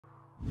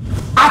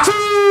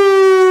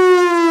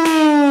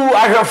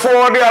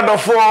for the other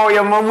four,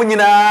 your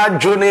mamunina,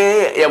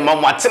 Johnny, your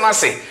mamma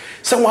tenase.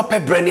 Someone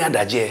pep brandy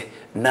adaje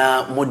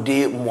na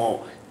mode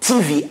mo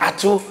TV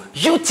ATUU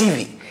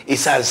UTV.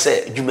 Isa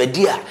se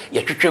dwumadia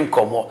ye twetwe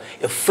nkomo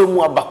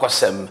efemu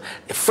abakosem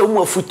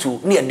efemu afutu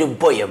ne ye de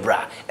boy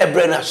bra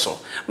ebre na so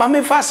ma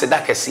me fa se da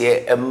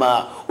kese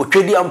ema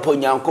otwedi ampo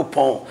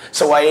nyankopon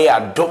se waye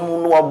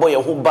adom no waboye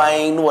ho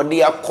ban no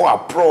wode akọ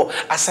apro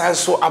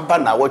asanso aba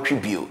na watwe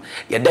bio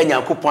ye da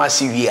nyankopon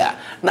asiwi a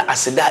na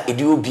aseda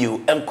edi obio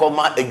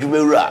enkoma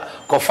adwumawura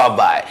kofa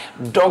bai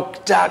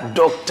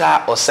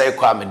Dr. Osei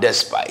Kwame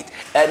despite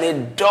any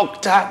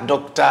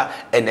Dr.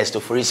 Ernesto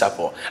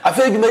Forisapo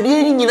afa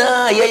dwumadia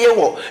nyina ye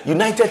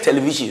United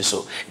Television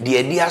so the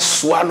idea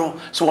swano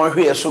so one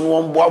here so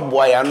no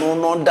boa ya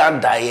no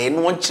dada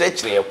no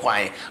church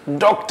kwan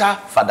Dr.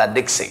 Father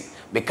Dixon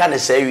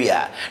because say we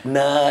are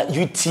na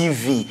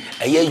UTV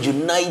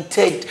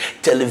United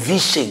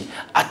Television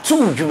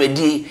ATUU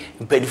dwumadi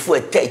mpedifo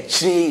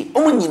etechire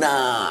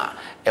omunyina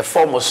e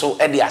form so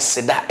e de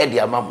aseda e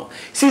de amamo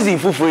season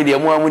fufure de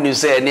mo amunu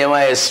say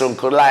nema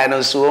esronkola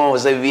no so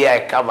say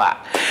vi cover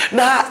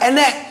na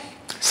ene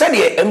said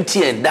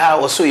MTN da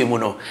also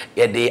yemuno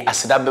ye de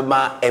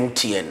asidabema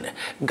MTN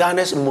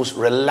Ghana's most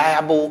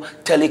reliable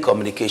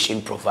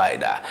telecommunication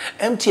provider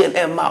MTN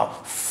ML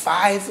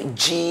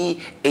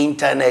 5G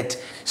internet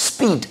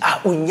speed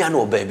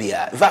unyano baby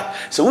in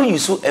fact so we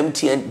use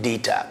MTN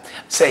data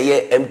say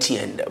ye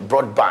MTN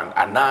broadband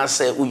and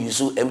say we use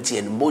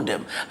MTN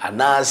modem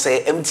and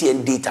say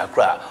MTN data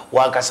kra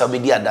waka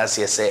sabedi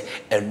adanse say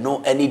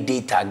no any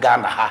data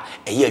Ghana ha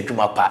eye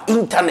adwuma pa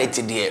internet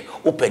there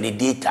open the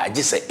data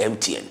just say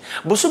MTN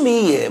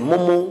Busumi ye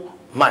momo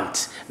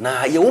month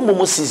na ye wo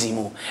momo season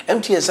mu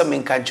MTN say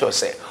men kan cho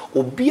say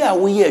obi a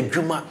wo ye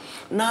adwuma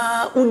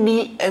na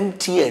uni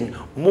MTN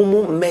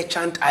momo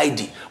merchant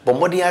ID but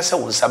modi asa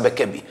won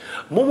sabeka bi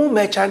momo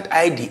merchant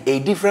ID a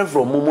different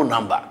from momo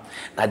number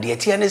na the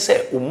TN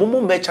say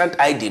momo merchant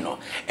ID no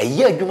e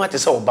ye adwuma te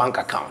say bank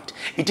account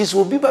it is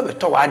obi ba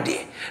beto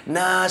ade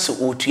na so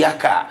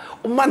otuaka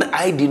o man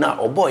ID na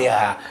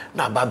oboya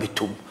na ba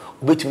betom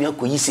obetumi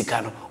akoyi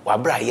sika no wa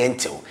bra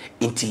yentel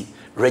inti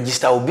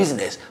register your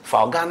business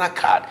for Ghana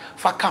card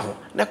for kaho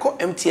neko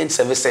MTN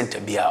service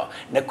center bia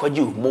neko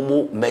ji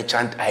momo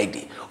merchant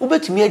ID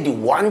ubetumi adi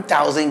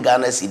 1000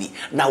 Ghana cedi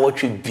na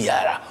watwe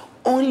biara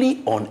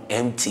only on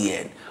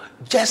MTN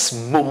just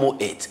momo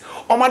it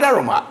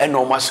omadaroma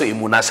enoma so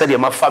imu na said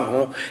ma fam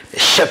ho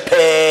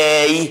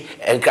shepe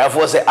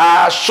enkrafo say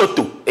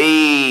shoto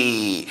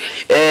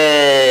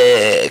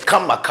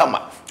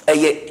kama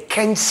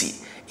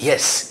Kensi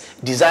yes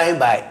designed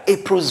by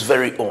April's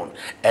very own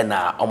and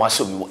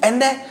omasomi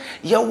and then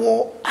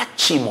yawo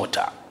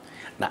achimota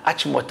na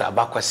achimota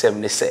bakwasem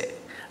ne se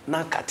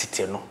na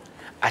katete no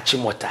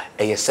achimota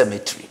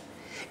cemetery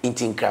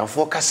inti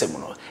nkranfo kasem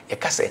no ye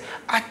kase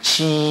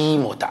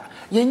achimota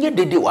yenye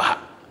dede wa ha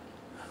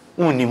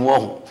unimu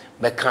ho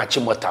beka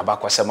achimota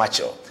bakwasem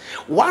acho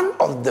one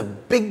of the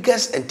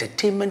biggest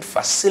entertainment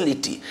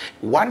facility,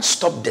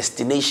 one-stop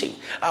destination.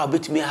 I'll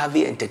bet me have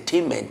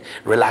entertainment,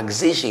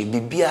 relaxation,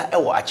 bibia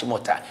ewo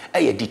achimota,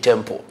 the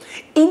temple.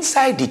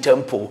 Inside the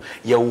temple,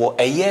 you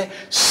were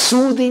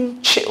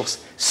soothing chills,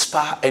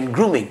 spa and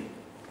grooming.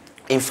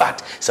 In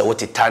fact, so what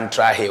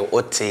tantra here,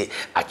 what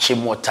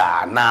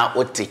achimota, now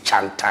what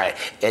chantai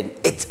and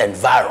its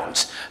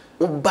environs.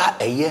 Uba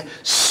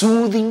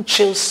soothing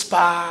chill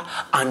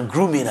spa and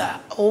grooming.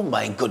 Oh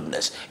my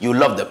goodness, you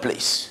love the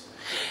place.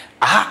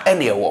 Aha,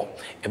 anyway,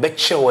 a bet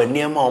show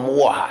near Mom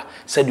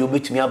said you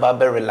bet me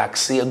about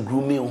relax,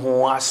 grooming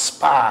ho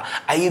spa.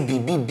 Aye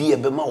BB a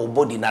bema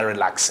body na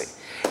relaxing.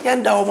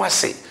 Yanda o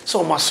say,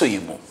 so ma so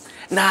you mo.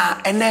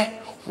 Na ene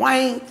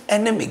why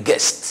enemy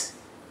guest.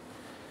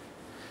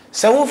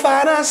 So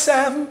far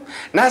sam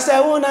na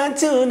sa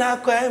until na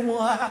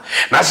kwemwa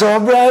na so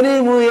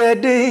brani mu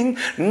yeding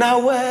na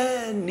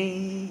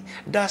weni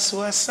that's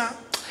what's up.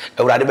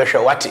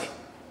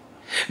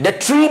 The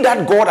tree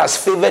that God has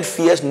favored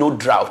fears no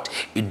drought.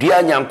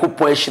 Idua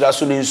nyankopon ehira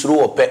so ne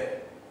nsuro ope.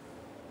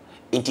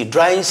 Into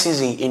drying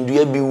season in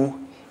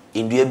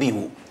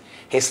biwu.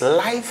 His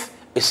life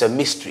is a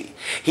mystery.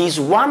 He is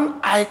one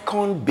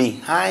icon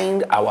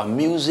behind our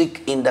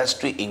music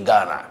industry in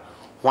Ghana.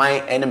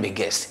 Why enemy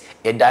guest?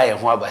 A die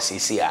ho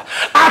abasisia.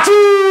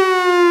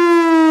 ATUU!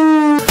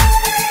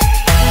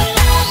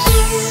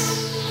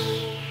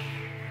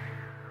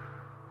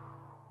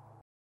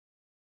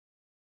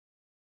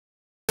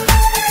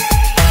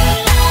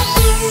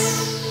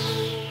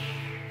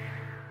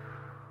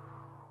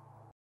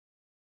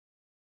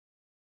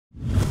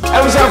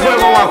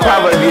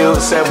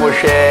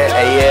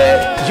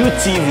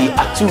 UTV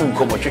ATUU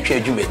como twetwe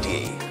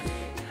adwumadi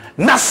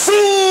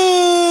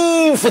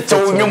Nacee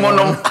fito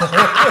nyomonom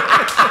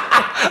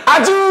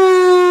ATUU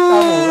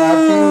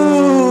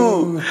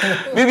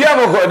bibi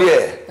aboko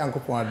de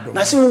yankopon adom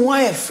Nacee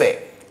why efe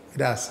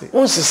that's it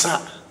onsisa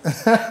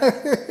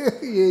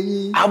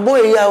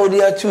aboy ya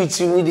odi ATUU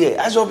timu de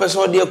aso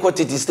person de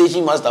quality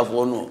station master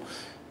for no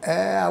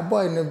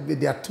aboy no be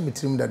de atum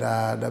timu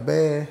da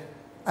be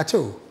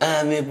ATUU.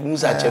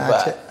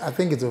 I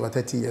think it's over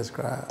 30 years.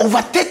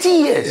 Over 30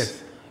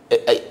 years?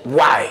 Yes.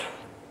 Why?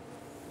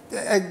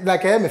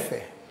 Like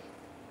MFA.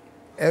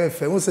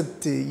 MFA, who said,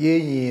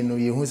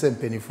 who said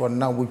penny for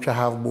now, which I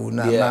have bone,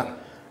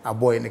 a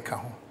boy in the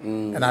car.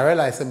 And I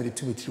realized some of the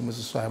 2 weeks,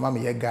 so I'm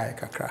a guy.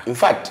 In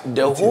fact,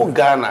 the whole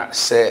Ghana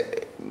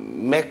said,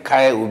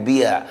 Mekai will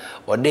be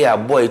or they are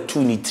boy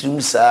 2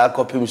 trims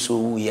copy so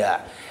we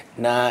are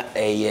now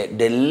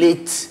the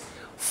late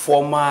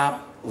former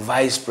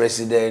vice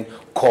president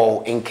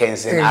called in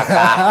Kensen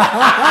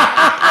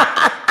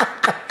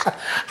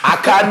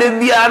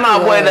Academia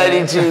boy that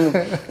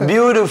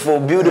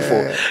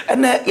beautiful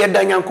and yet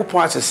Daniel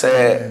Coupon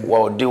say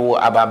well they were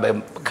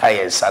ababe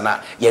Kayen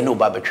Sana ye no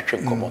babe twetwe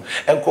komo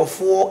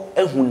enkofo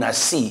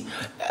ehunasi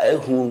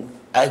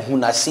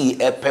Nacee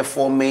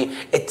performing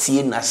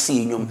etie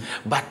Nacee nyum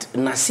but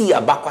Nacee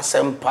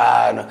abakwasem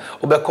pa no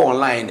obeko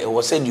online e wo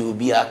said you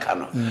be aka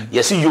no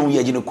yes you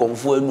ye gine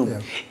konfo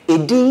anum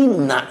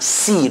edin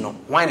Nacee no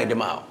why na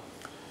dem out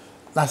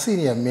Nacee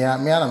ne me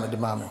ana me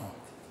dem am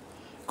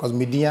because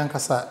me din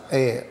ankasa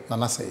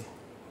Nacee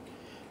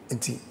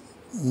enti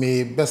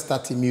me best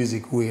start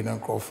music way na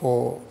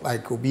for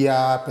like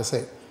obia per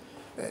se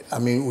I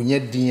mean unye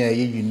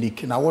din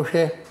unique na wo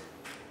hwe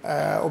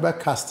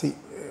obekasti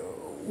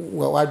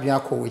well, I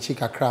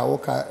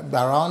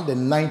around the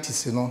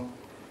 90s, you know,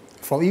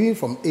 even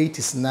from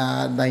 80s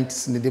now,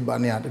 90s in the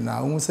day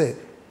now, I say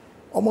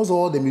almost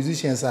all the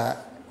musicians are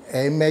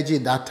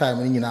emerging that time,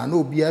 and you know,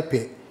 no be a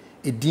bit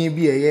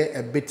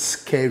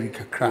scary,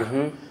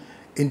 kakra.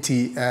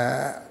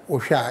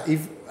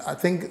 If I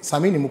think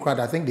Samini Mukwada,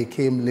 I think they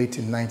came late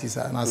in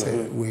 90s, and I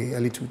said we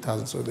early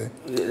 2000s, so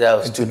that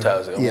was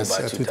 2000.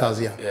 Yes,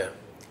 2000. Yeah.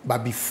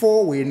 But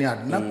before we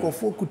had not go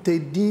for could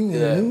take ding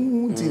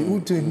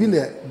to be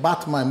the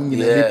Batman in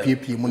the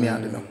PP money.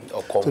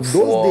 So those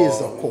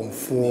days are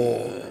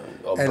comfort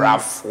or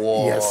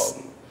bravo.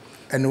 Yes.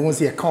 And once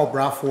you call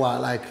bravo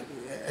like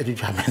a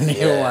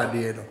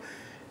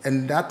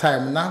and that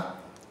time now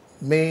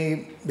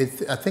I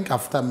think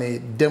after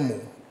my demo,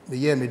 the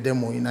year me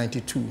demo in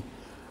 92.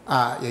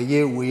 A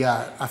year we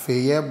are a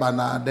year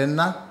but then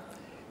now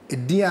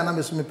Diana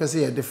me so me pese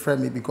e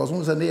different me because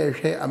once na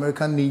ye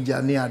American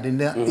Ninja near the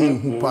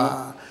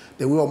hupa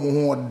the way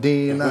omo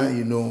den na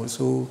you know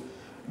so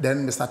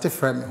then me started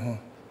friend me ho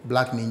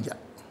Black Ninja.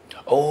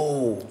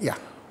 Oh yeah,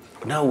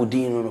 now we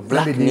do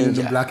Black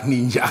Ninja. Black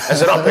Ninja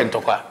as a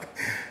pentokwa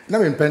na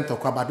me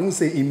pentokwa but don't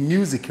say in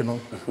music you know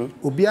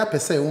obi a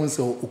pese won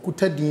say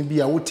okuta din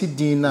bi a woti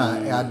din na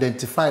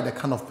identify the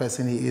kind of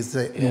person he is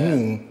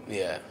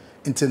yeah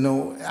into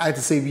no I to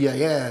say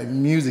yeah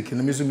music and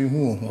the music me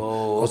who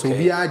so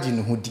be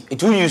agin who di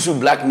it will use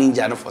Black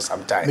Ninja for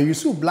some time me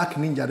use Black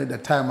Ninja at the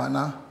time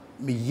and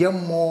me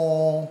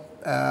more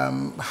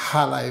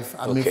high life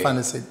I mean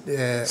fancy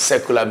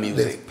secular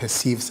music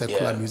perceived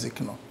secular music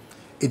you know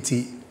it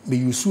me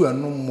use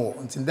no more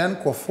until then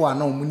kofo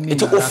na omu ni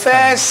it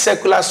first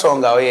secular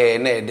song away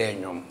na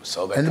edenyom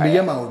so be and me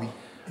yema obi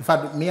in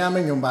fact me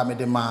amenyom ba me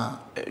de ma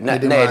na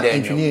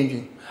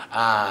edenyom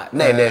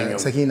na edenyom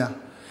Sakina.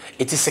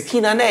 It is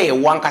Sakina na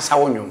one kasa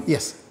wonyum.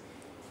 Yes.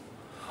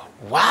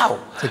 Wow.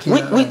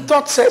 We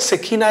thought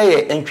Sakina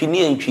ye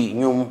entwi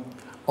nyum.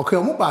 Okay,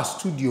 omo ba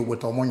studio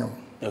with omonyum.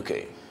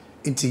 Okay.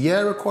 Into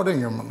year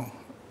recording nyum no.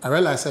 I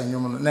realize say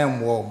nyum no na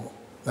emwo omo.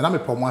 Na me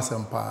pomo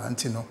asem pa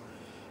anti no.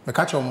 Me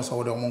catch omo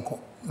so de omo nko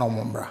na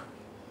omo mbra.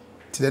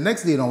 Till the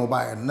next day no omo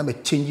ba na me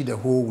change the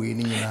whole way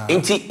ni nyina.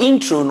 Into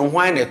intro no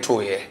why na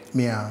to ye.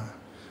 Me a.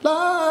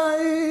 La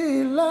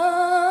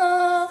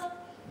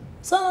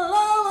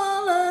Salam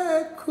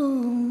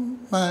alaikum,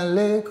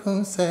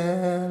 alaikum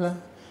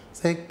salam.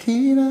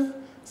 Sakina,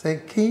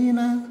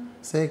 Sakina,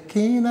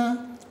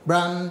 Sakina,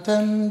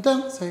 Brandon,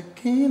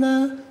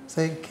 Sakina,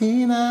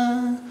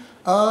 Sakina.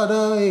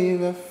 Although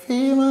even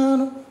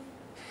female.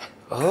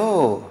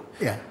 Oh,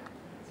 yeah.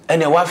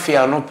 And what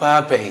fear no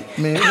papa?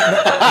 Me,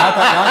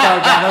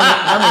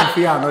 I'm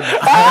fear no.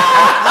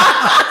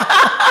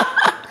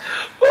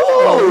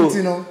 Oh,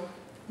 you know,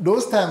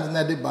 those times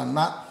na de ban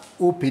na.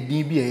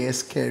 OPD be a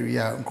scary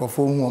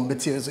nkofo hu on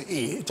beti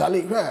say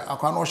Charlie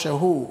akwa no hye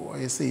ho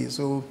you say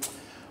so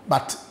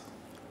but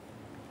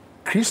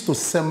Christo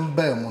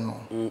sembe mo no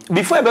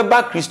before e be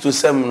back Christo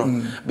sem no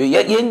be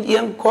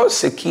yen call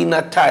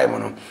Sakina time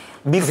no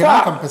before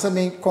I can person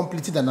me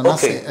completed and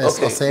Nacee as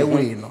say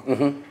way no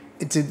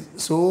it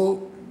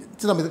so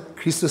it na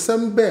Christo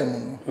sembe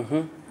mo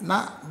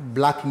na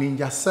Black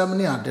Ninja sem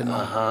ne ade no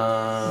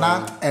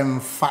na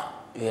emfa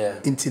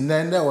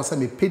intinende was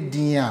me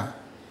pedin a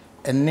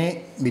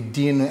ene me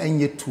din no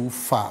enye too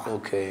far.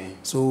 Okay.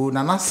 So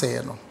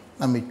Nacee no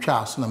na me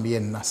twa so na me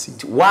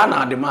Nacee. One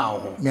at the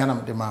mouth. Me na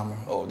the mouth.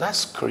 Oh,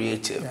 that's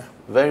creative. Yeah.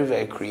 Very,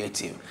 very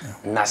creative.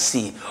 Yeah.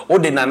 Nacee. O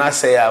de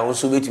Nacee a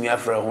also bet me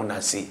afra ho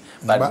Nacee.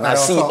 But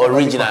Nacee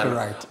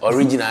original.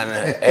 Original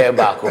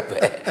back up.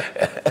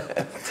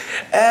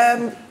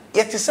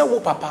 Yet say wo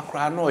papa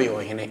kra no yo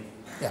hene.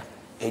 Yeah.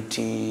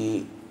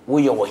 Eti wo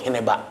yo wo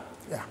hene ba.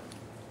 Yeah.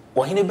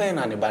 Wo hene ba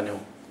na ne ba ne.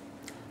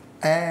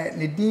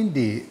 Ne din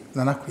de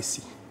Nana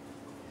Kwesi.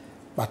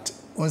 But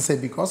one say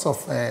because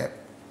of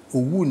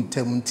owu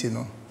ntem nti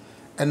no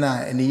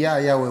na ene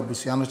ya we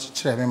busua no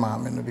kire me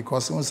maame no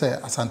because one say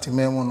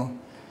asantememu no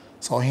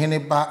so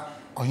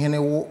ohene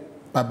wo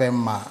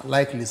babemma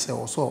likely say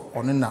also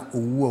ono na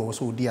owu o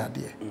so odi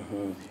ade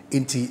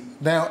nti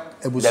na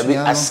ebusua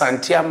no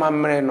asante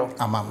amamre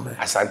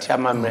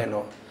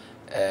no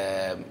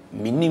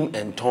minim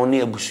entone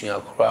ebusua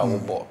kura wo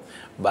bo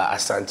ba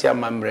asante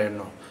amamre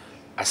no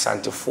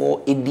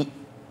asantefo edi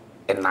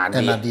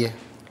enade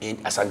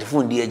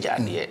asantefo ndi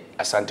ejade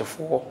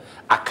asantefo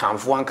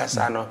akanfo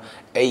ankasa no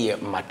eye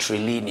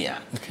matrilineal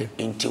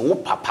nti wo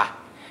papa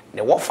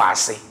ne wo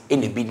faase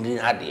ene bi ni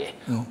ade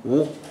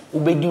wo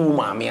ubedi wo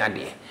maame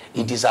ade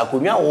it is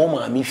akonwa wo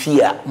maame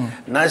fia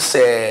na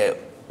se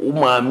wo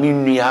maame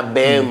nua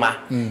bema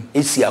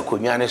esi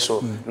akonwa ne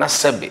so na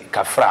sebe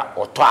kafra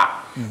oto a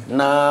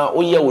na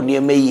oye wo ne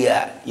mayi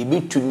a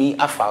yebetumi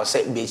afa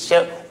se be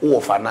hye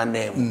wo fa na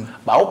nam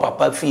ba wo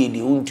papa fie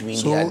de untumi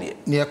ndi ade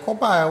ne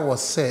yakoba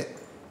was say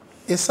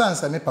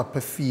esansa me papa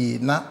fie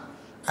na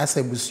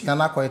asa busua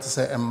na koyete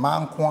se emma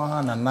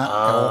nko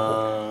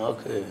na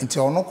okay nti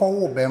ono ko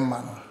wo bemma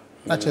no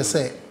na che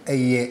se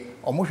eye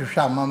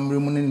omohwehwe amamre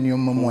mu ne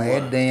nneoma mu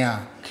ayeden a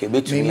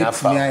kebetumi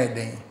afa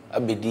ayeden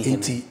abedi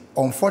nti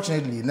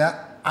unfortunately na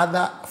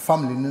other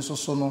family nso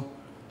so no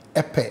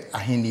epe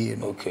ahenie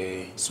no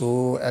okay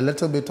so a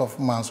little bit of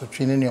man so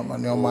twene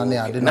nneoma ne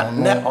ade no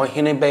na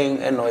ohene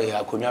ben eno ya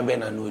akonwa ben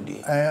na no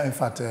di in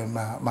fact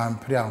ma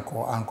mpre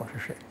anko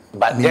hwehwe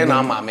but then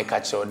na ma me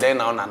catch you then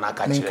na na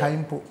catch you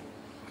menkaimpo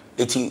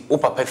eti o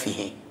papa fi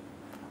he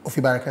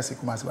ofi barakasi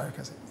kumasi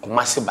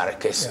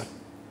barakasi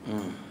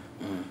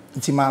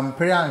nti ma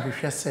mpre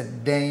anhwehwe se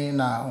den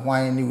na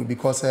hwan ni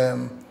because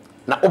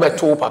na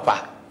obeto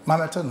papa ma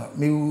meto no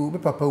me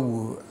papa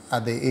wu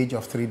at the age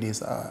of 3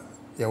 days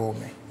yawo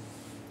me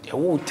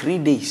yawo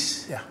 3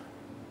 days yeah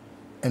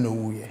and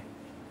owu ye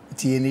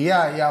nti eni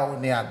ya o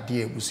ne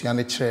ade abusua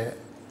ne kire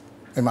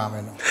e ma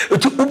me no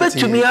eti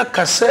obetumi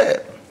akase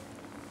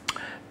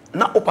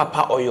na o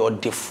papa oyo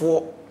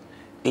defo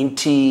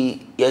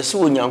nti yesi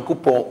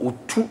onyankopon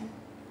otu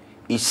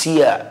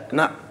isia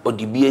na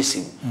odibi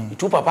esim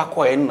itu papa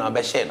ko en na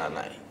be hye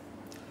nanan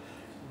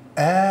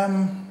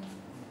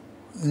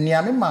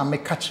nia me ma me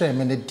ka kire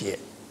me ne de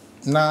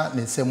na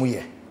ne nsemu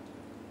ye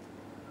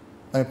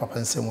na me papa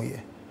nsemu ye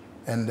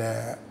and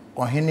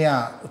ohene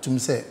a otum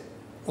se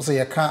o se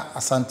ye ka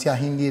asante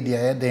ahende de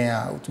ye den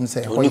a otum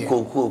se hoye oni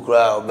koku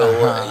kura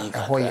obewo ayi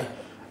hoye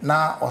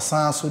na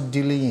osan so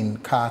dealing in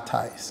car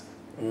ties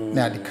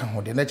na ade ka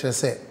ho de na kire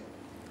se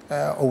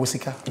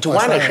owosika itu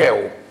wana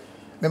hwewo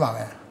me ma me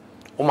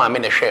o ma me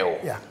ne hwewo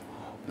yeah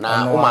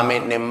na o ma me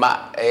ne mba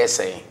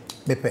eyesen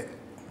mepe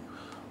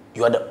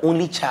you are the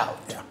only child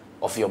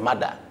of your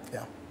mother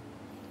yeah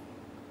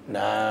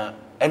na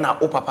ena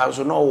o papa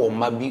so no wo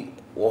ma bi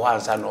wo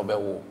hansa no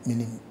obewo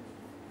minim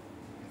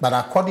but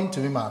according to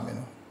me ma me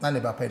no na ne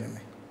papa ni me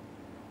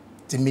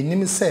ti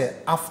minim say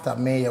after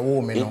me ye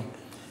wo me no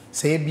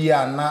say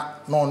bia na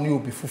oni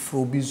obi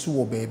fufuro bi su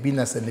wo ba bi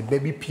na se ne ba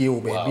bi pie wo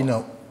ba bi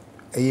na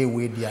eye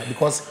we dia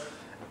because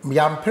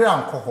ya mpere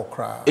anko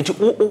hokra eti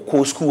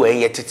o school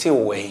en yetete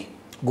wo en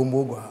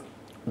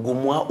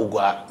gomua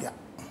ogwa yeah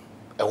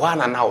e wa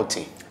na na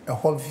oti e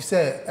ho fi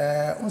say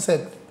on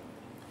said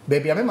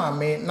baby me ma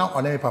me na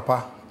one me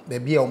papa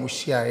baby o mo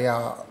share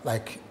ya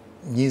like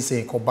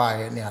nyinse ko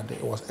bae ne ade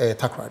it was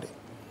takrade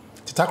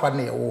ti takrade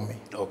ne ye wo me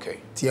okay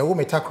ti ye wo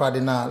me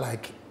takrade na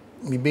like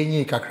mi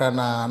benyi kakra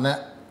na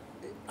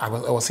I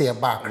was say a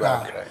back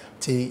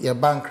ti ye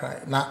bank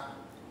na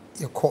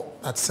ye ko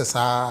that says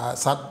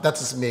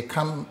that is me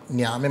come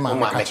near me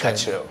ma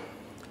catch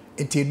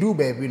it do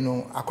baby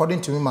no according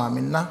to me ma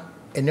me na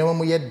enema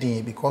mo ye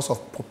din because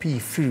of poppy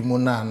free mo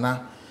na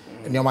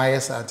enema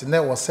yes at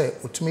na was say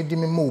otumi di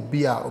me ma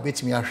obi a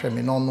obetimi ahwe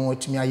me no no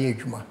otumi aye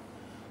adwuma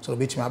so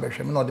obetimi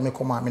abehwe me no de me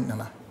ko ma me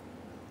nana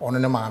ono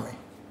ne ma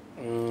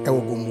me e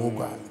wo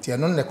gomuogwa ti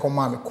eno ne ko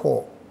ma me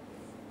ko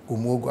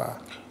gomuogwa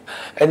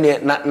ene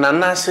na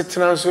Nacee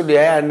tena so de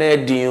ya na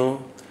adin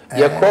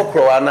ye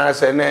krokro ana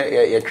se na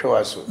ye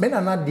twa so me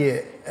na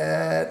de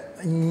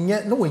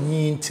nye no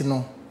wanyi nti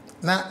no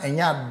na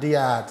enya ade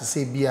a to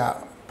say bia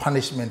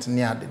punishment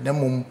ni ade na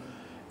mum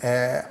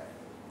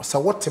so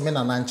what me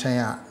na nchen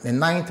a the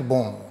 9th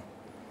born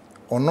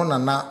ono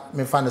na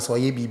me fa ne so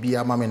ye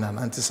bibia ama me na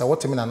nti so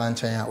what me na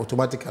nchen a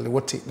automatically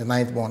what the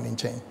 9th born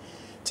nchen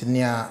ti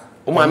nia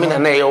o ma me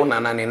na ye o na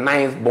ne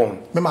 9th born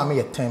me ma me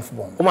ye 10th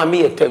born o ma me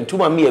ye 10 tu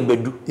ma me ye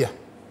bedu yeah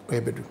o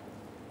ye bedu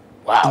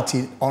wow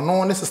nti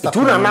ono ne sister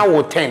tu na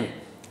wo 10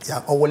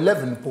 yeah o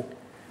 11 po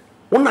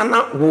una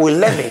na wo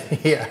 11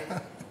 yeah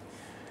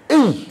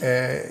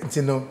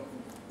nti no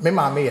me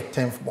ma me ye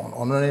 10th born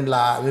ono ne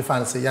la we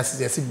fan say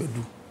yes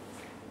bedu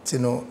nti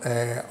no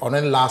ono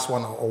ne last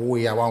one o wo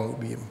ya one will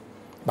be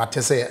but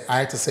to say I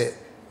had to say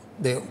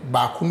the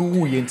bakunu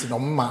wu yenti no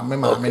ma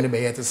me be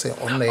yet say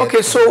on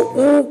okay, so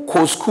who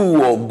ko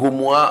school or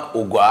Gomua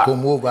Ogwa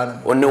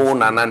one wo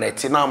nana na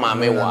ti na ma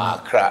me wa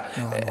Accra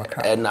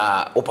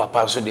na o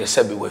papa so de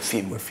se be wa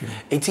film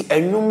enti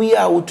enwum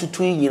ya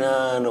wotutu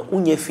nyina no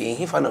unye fi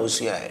hifa na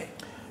osua e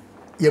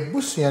ye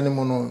busua ne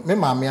mu no me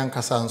ma me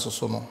ankasa nso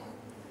so no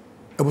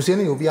abusua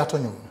ne obi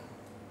atonyum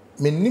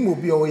me nim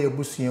obi o ye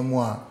busua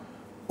mu a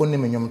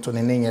onim nyum to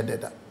ne nye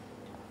deda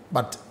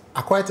but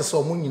akwai te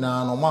so mu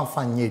nyina no ma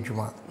fa nye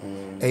adwuma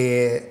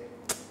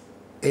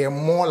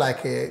more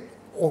like a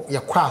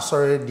ya kwa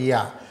sorry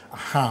dia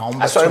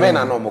sorry be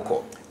na no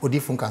moko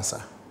odifun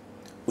cancer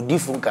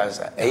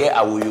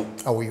awoyo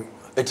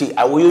eti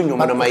awoyo nyum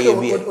na maye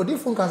bi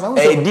odifun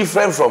cancer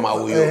different from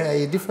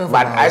awoyo different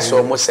but I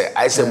saw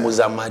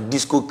Mozama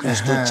Disco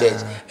Christian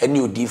Church any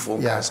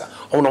odifun cancer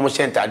no mo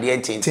chenta de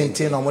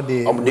tintin no mo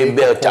de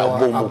belt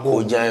abom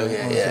ko jan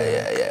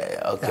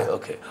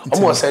okay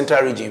omo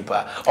central region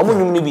pa omo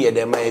nyum ni bi e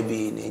dem ma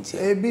bi ni ti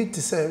e bi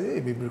ti say e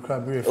bi bri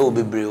crab o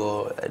be bri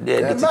o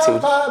de titi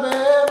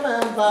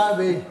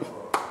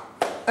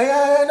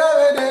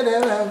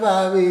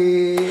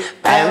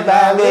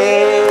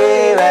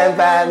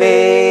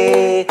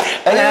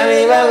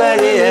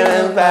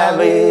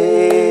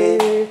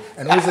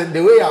and we said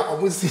the way I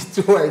almost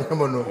see to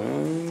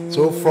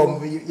so from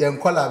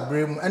Yankola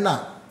Brim and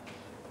now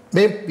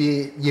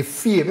maybe you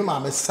fear me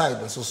my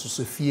side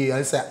so fear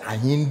I say I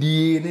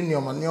hindi in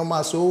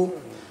your so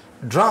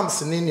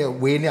drums in your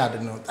way near the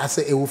note. I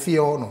say, will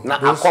fear no. Now,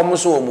 I come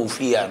so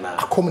fear now.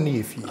 I come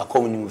near fear. I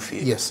come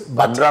fear. Yes,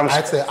 but drums.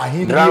 I say,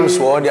 I drums.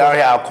 What they are,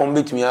 I come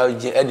with me. I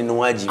didn't know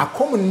why. I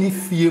come near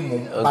fear,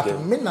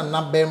 but me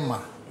na bema.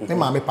 Me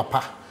mama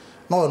papa.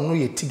 No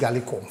ye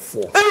tigali come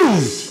for.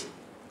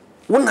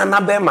 Una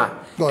na bema.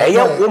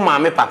 Eya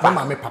mama papa.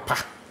 Mama papa.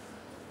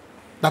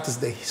 That is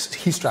the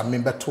history I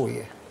remember to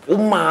you.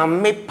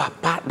 Umame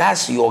papa,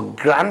 that's your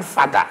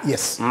grandfather.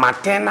 Yes.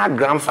 Maternal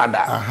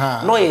grandfather.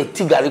 No a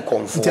tigari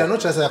comfort. It's not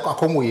just a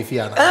come with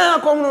Fiana.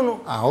 Come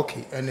no.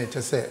 Okay. And it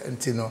just say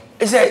Antino.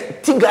 It's a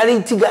tigari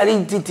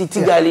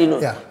no.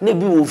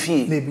 Nebi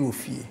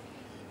ufi.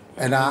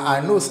 And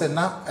I know say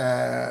na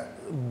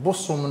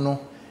bosom no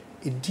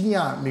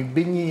idia me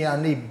benyi ya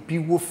na bi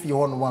wo fi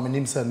ho no wa me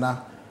nim say na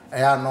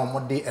ya no mo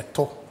de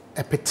eto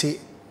epete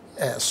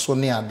so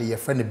ne ade ye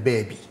friend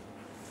baby.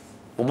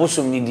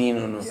 Obosom ni din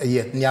no.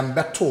 Yeah, nyam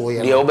beto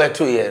ye. Ye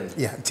obeto ye.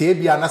 Yeah, tie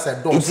bia na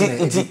say dom so na.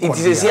 It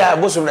is say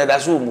abosom na da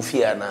so mu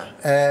fie na.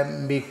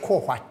 Me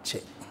ko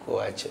hwache. Ko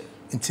hwache.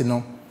 Nti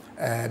no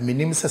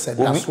menim say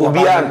da so obi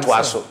anto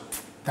aso.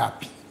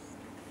 Tapi.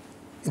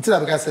 Nti na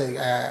because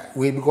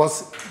we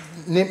because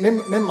me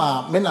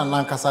na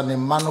nankasa ne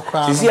ma no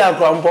kra. Sisi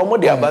akra mpo mo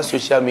dey about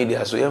social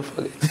media so you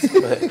forget.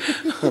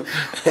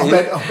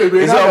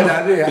 Is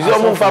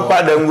almost fa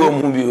pada ngo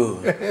mu bi o.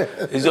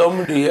 Is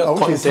almost the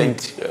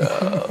content.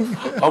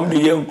 The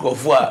young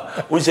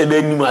crofo we say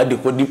dey nim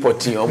adekodi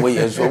potin omo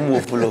yes omo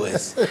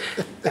followers.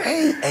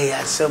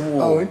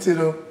 Asem o. Nti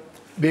no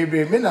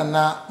baby me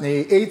na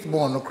 8th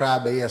born no kra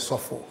be ye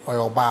sofo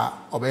oyoba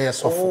obeye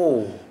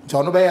sofo. Nti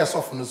no be ye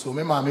sofo no so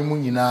me ma me mu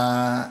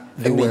nyina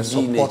they were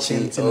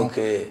supporting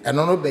okay. And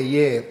no be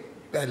ye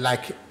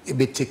like it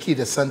be take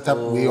the center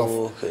way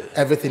of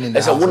everything in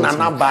the house. So una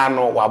na ba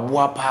no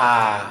waboa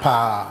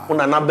pa.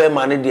 Una na be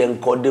ma ne de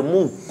nkode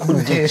mu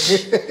kudi.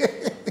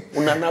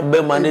 Una na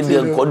be ma ne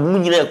de nkode mu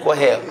nyina ekọ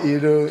hell. You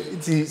know,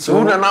 so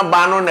una na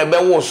ba no na be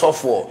wo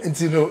sofo.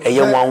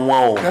 Eye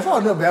wanwan o. Na fa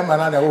no be ma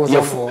na de wo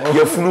sofo.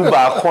 Ye funu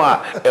ba ko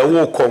a e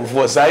wo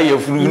comfort say ye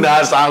funu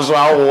na asanso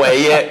awo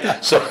eye.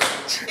 So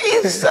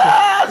Jesus.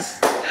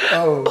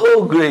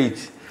 Oh great.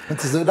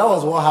 So that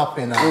was what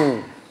happened.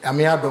 I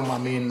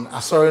mean, I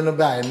saw no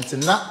buy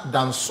and not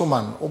Dan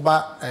Suman,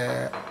 Oba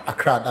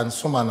Accra Dan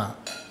Sumana.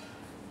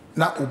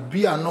 Na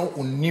Ubia no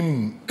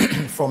unim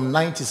from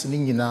 90s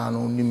Ningina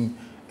no unim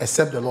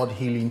except the Lord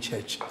Healing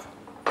Church.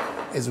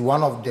 It's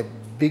one of the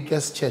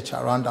biggest church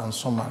around Dan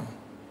Suman.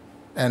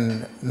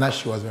 And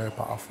Nacee was very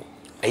powerful.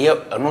 Yeah,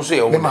 and also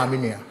your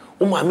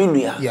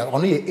yeah,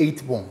 only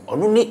 8th born.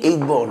 Only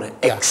 8th born,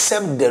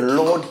 except the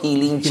Lord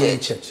Healing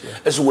Church.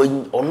 As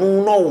when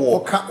no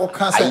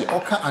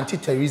Oka Auntie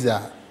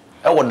Teresa.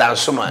 Dan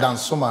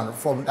Suman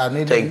from the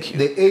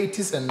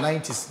 80s and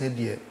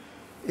 90s.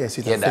 Yes,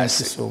 thank you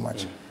so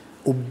much.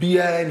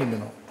 Obia ni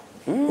no.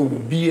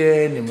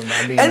 Obia ni no.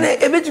 I mean, and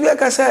a bit we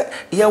can say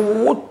ya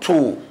what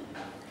to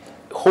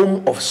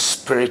home of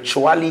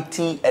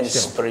spirituality and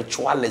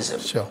spiritualism.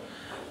 Sure.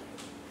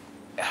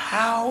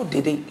 How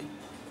did it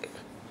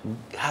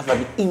have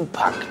an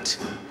impact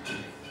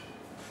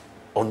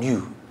on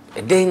you?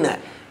 And then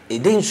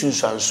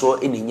so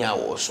in Inya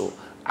also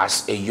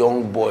as a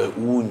young boy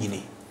who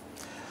nyini.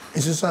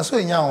 So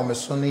Inya o me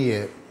so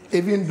ne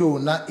even though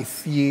na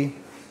efie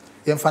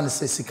yemfa ne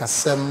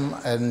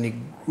sikasem and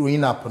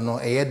growing up no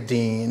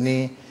din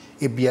ne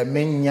ebia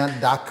menya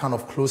that kind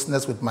of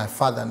closeness with my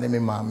father ne me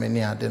ma me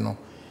ne ade no.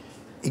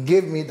 It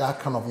gave me that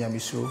kind of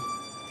nyamisu.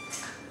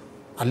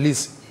 At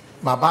least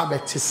my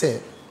baba say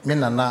me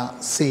nana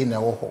say na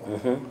wo ho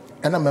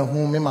and I'm a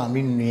home, my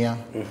nua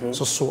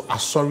so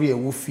asori e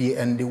wo fie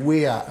and the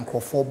way a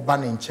nkofo ba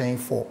ne nchen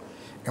for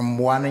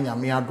mboa na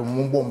nyame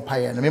adom mbom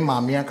mpaye na me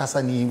maame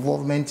akasa ni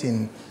involvement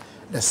in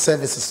the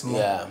services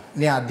no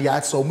ne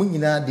ade so mu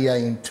nyina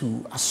they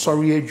into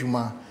asori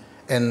adwuma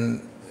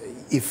and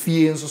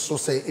efie nso so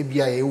say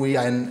ebia ye we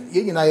and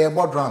ye nyina ye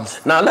board drums.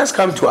 Now let's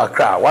come to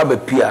Accra. Wa be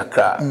pi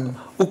Accra.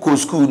 Uko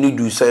school ni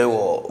do say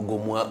wo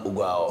Ogomua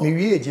Ogwa. Me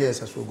wie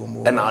JSS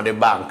Ogomua. And now the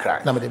bank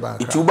cry. Na me the bank.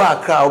 Ituba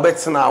Accra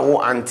obetena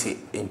wo auntie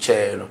in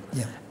chair no.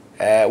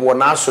 Wo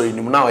na so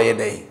ni na wo ye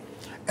dey.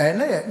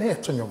 Na ye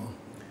tonyom.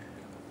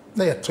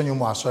 Na ye tonyom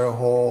asore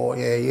ho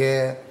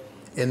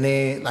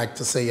ye like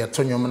to say ye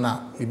tonyom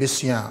na we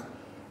besua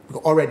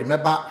because already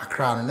member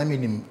Accra na me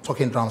nim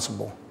talking drums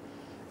bo.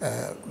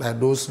 Like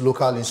those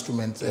local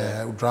instruments,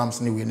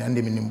 drums, anyway, and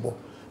they minimbo.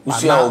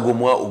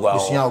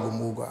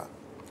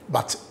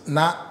 But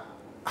now,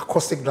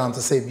 acoustic drums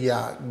to say we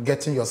are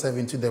getting yourself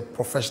into the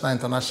professional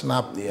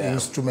international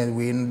instrument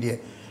we in there.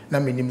 Na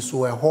minim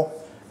so a ho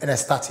and I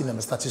starting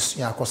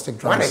seeing acoustic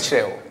drums. One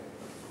chill.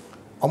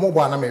 Omo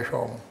bo na me hwe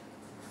omo.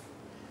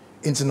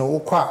 Into no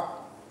kwa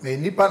me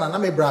nipa na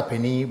me bra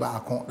pani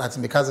ba akon that's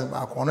because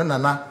ba akon na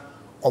na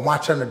omo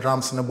ache the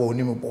drums na bo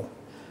onimbo.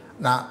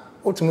 Na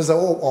Otumuza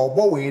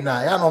obo we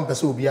na ya no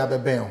mpese obi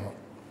abeben ho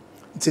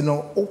nti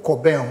no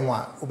ukoben ho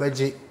a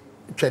obeje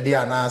twede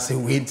ana ase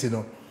we nti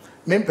no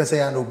me mpese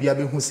ya na obi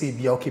abehu se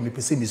bia okay me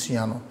pese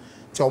mesua no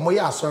nti omo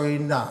ya asori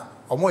na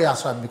omo ya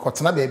asori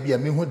because na ba bia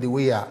me hu the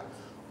way a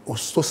o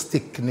so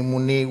stick ni mu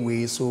ne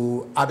we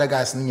so other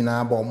guys ni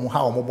nyina ba omo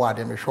ha omo bo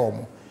ade me hwe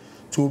omo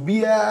to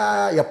obi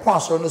a ya po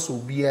asori no so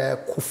obi a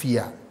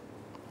kofia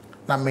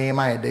na me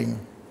ma eden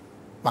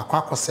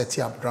makwa ko set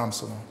up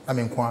drums no na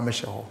me nko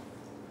amehwe ho.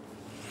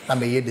 I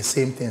may hear the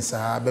same things,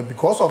 but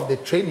because of the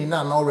training,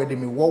 I already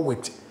me work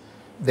with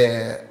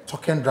the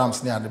talking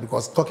drums now.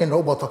 Because talking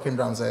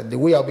drums, the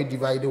way I'll be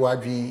divided,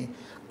 what we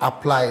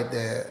apply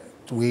the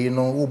way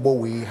ubo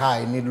way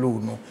high, need low,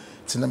 no.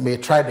 So may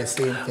try the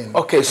same thing.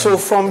 Okay, so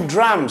from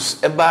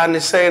drums, about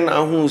saying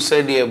who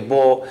said they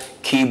ball,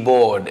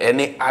 keyboard,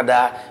 any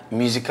other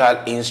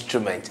musical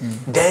instrument,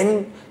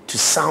 then to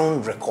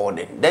sound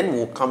recording, then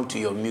we'll come to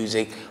your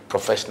music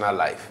professional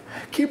life.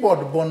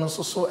 Keyboard bonus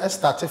also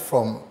started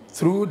from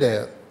through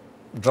the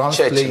drums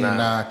church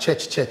playing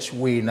church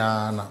way and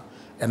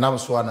I'm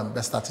so I'm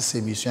best start to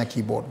say musician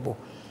keyboard bo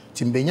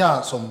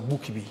timbenya some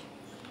book bi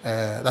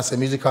that's a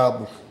musical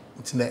book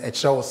it's the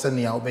extra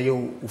sending obey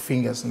your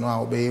fingers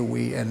no obey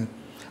way and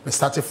we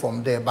started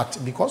from there but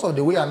because of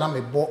the way I am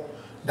a bo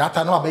that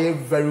I know be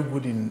very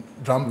good in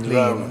drum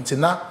playing until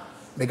now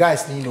the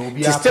guys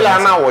be still are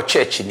now our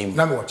church in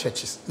now our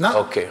churches now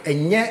okay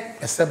and yet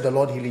except the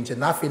Lord healing church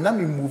now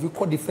me move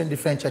call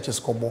different churches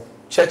kobo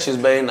churches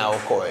by now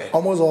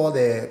almost all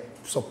the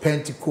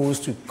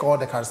Pentecost to call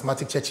the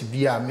charismatic church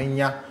be a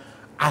menya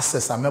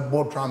access and me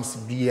board drums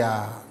be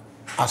a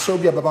so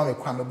be a baba me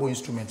kwa me bo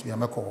instrument be a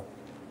me call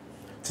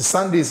to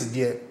Sundays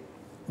there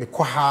me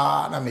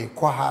kwa na me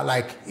kwa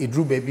like a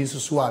drew baby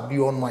so be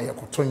on my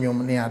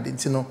kotonyom ne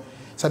ade no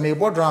so me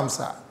board drums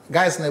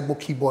guys na bo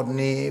keyboard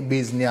ne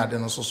bass ne ade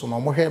no so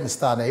no mo hear me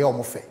start na ye o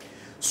mo fe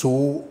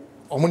so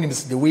omonim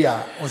the way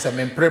on say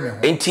me preme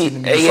ho enti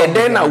e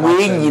den na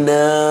we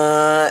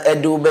nyina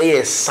edo be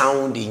ye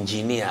sound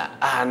engineer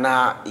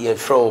na ye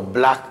fro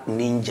Black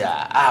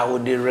Ninja wo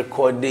dey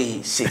record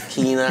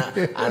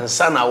Sekina and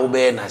sana wo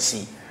be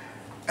Nacee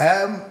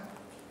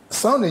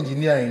sound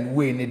engineering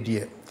way ne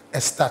there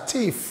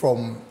started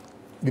from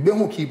the be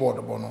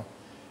keyboard bono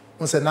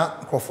on say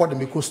na for the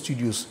Meko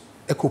studios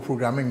eco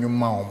programming nyum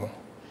ma omo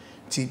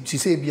ti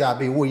say bia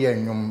be wo ye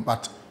nyum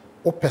but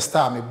o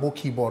pesta me bo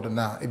keyboard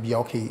na e bia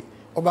okay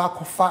oba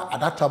kofa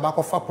adapter oba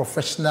kofa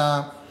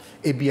professional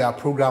ebia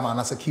program and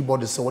as a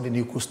keyboard is what in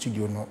the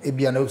studio no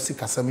ebia na osi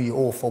kasam ye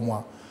o form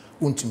a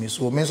untimi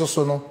so me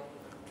so no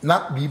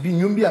na bibi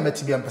nyum bia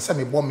meti bia mpesa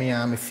me bo me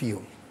a me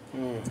feel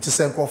it is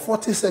en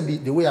comfort say be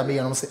the way I be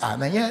no say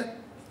na ye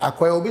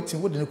akoya obeti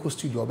wo the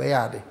studio oba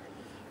ya de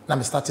na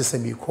me start say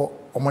me ko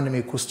omo na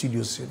me ko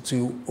studios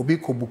to obi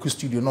ko book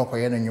studio no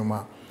koye na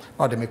nyuma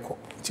na de me ko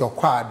ti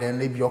okwa then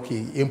e bi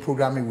okay in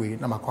programming way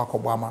na makwa ko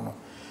bo ama no.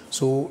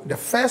 So the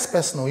first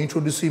person who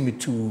introduced me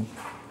to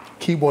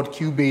keyboard,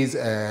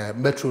 Cubase,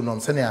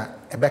 metronome, senior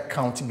Abeiku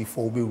County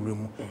before we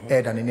room,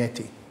 Ed and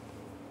Nacee.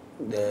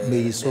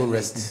 May he so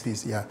rest in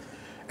peace, yeah.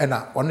 And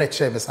on the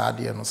chair, I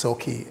say,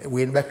 okay,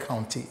 we in Abeiku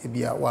County, it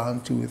be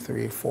 1, 2,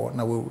 3, 4,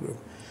 now we room.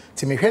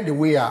 To me, head the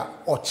way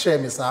or chair,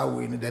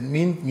 then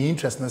me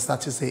interest and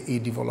start to say a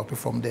developer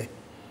from there.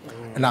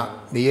 And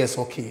now, yes,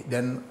 okay,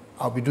 then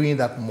I'll be doing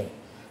that more.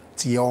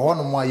 To your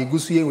one more, you go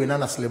see we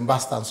nana slim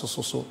bastard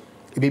so.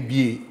 It may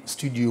be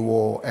studio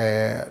or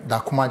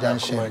Dakuma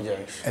Junction,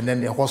 and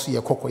then the horse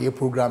your cocoa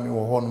programming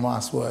or horn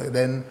mass well.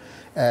 Then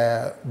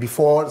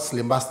before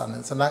Slim Bastard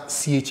and so that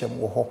CHM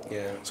or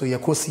so you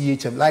call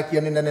CHM like you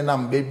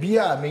and baby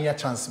I mean a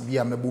chance be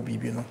a mebu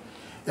bibi no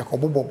you call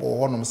bobo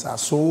or honum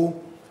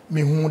so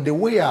me who the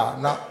way are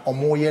not or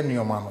more yen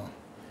your man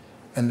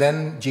And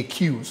then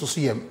JQ, so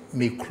see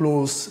my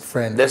close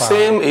friend. The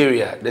same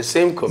area, the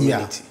same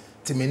community.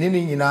 To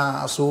me,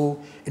 so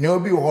you know,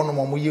 be one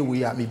more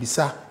we are maybe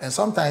sir, and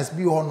sometimes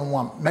be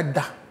one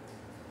medda.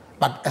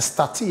 But a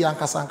starting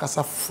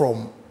yankasa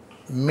from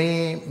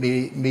me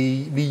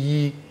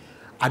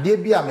I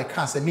did be a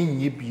mechanic, I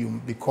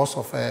mean, because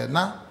of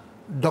na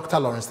Dr.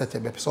 Lawrence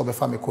that so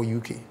before me call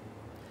UK.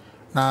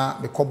 Na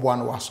me call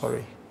one was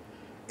sorry.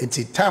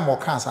 It's time or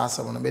cancer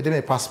answer when I made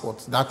my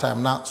passport. That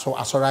time now, so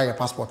I saw a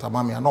passport. I'm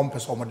a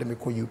non-person of me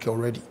call UK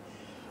already.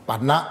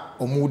 But now,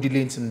 moody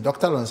links in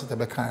Dr. Lawrence at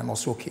Becca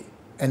was okay.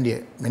 And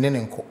the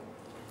Menenko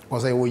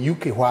was a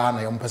UK one,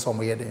 I am person of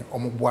my head, or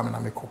Mobuam and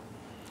Amico.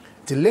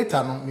 Till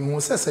later, no,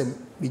 says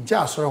me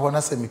just saw when I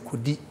said me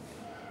could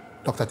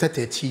Dr.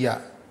 Tete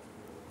Chia,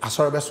 I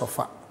saw a best of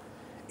fat.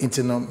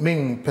 Into no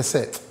main per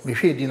se, me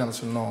fear dinner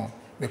so no,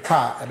 me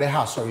car a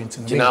better sorry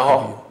into the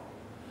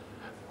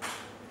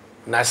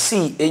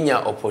Nacee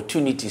enya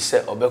opportunity say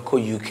obeko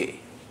UK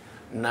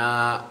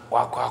na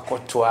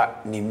wakwa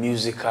ni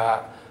musical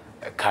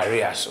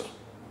career so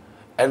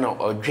eno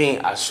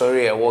odwen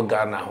asori e wo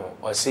Ghana ho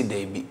o se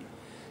da bi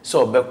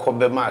so obeko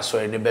be ma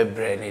asori ne be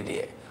bre ne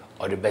de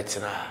o de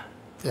betina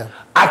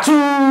ATUU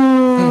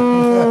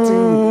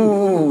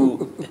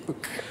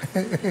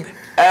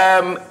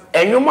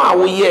enyoma a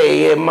wo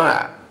ye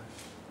ma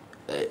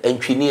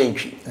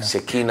entwi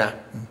Sekina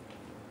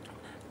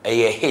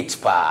eye hit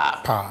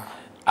pa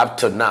up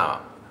to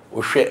now,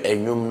 we share a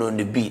new no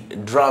the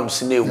beat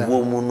drums ne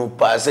woman no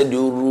pass the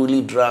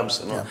really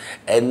drums no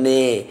and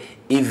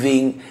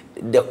even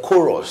the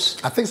chorus.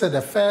 I think that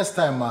the first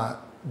time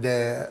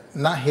the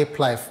not hip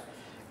life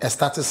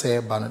started say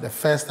the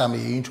first time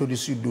he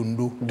introduced you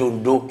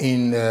Dundu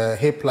in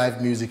hip life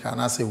music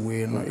and I say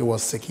we it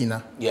was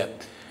Sekina. Yeah.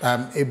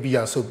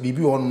 Ebia so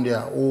bibi on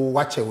there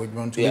watch it with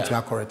me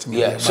to correct me.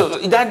 Yeah, so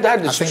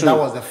that is true. That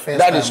was the first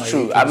that time is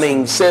true. I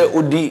mean, say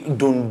Udi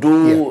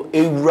Dundu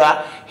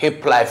era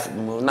hip life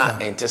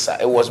not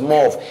entesa. It was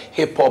more of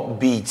hip hop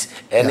beats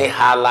and a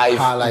high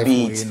life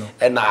beats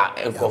and a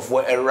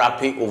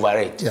rapping over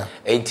it. Yeah.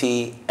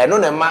 And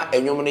on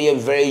a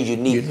very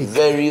unique,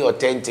 very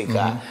authentic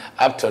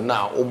up to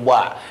now.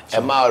 Uba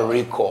Emma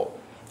recall.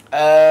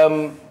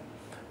 One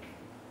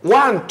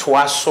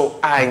twaso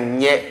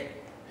anye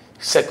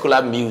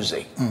secular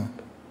music,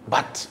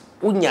 but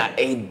unya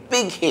a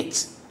big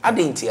hit. I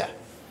didn't hear.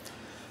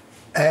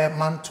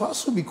 Man,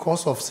 also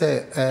because of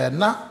say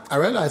now I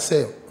realize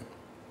say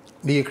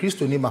be a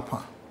Christo ni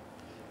mapa,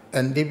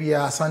 and they be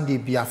a Sunday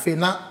be a fe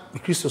na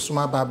Christo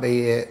suma ba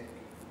be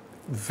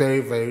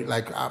very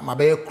like my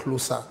be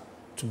closer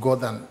to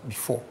God than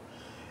before.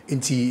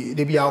 Inti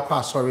they be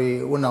a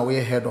sorry when I were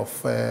head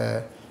of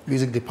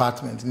music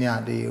department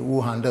near the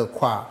who handle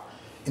choir.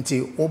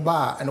 Inti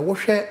oba and what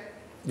share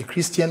the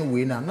Christian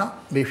way now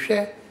they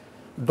share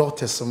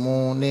daughters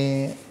mo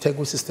ne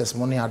Tego sisters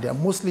mo ne are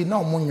mostly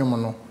now mo nyomo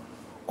no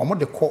omo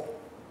de ko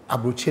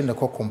abrochi ne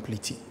ko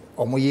complete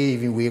omo ye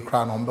even we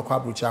cry no be ko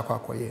abrochi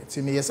akwakoye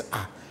ti me yes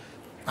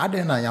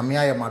ade na nyame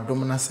aye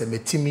madom na se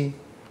metimi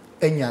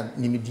enya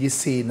nimidie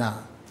sei na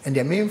and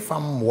the main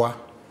famwa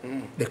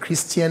the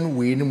Christian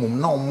way ni mum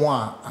na omo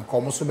a anka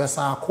omo so be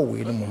sa akọ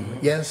way ni mum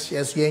yes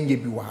yen ye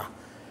bi wa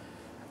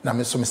na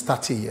me so me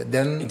start here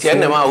then it's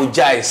nema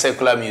ujai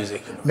secular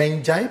music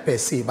men jai per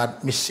se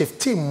but me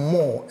shifting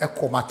more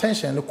my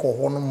attention ko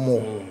ho no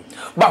more.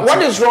 But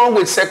what is wrong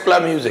with secular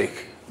music?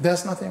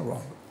 There's nothing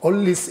wrong.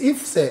 Only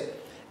if say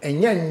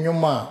enya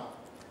nyoma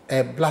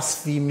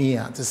blasphemy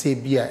to say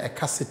bia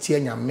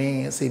cassette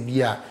nyame say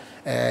bia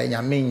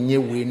nyame nye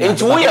we na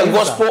it's we a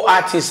gospel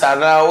artist and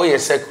now we a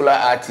secular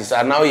artist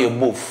and now you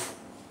both.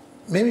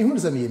 Maybe who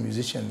is a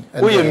musician?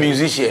 We a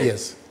musician.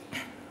 Yes.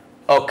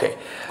 Okay.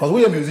 Because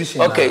we are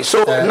musicians. Okay,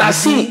 so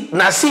Nacee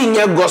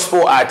nye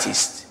gospel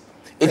artist.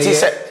 It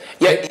is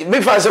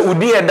before I say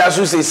Udi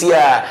Edasu says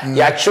here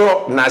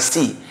yacho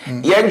Nacee.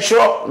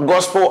 Yencho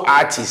gospel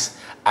artist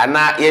and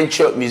na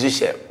yencho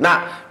musician.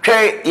 Na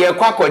try ye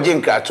kwa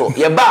kojin krato.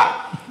 Ye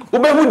ba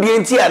ubehu di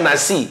enti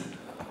Nacee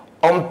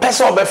on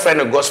person obe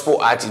friend a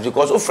gospel artist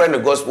because o friend a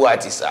gospel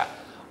artist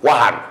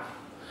wahan.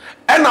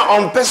 And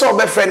on person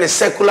obe friend a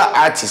secular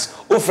artist,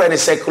 o friend a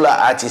secular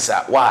artist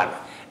wahan.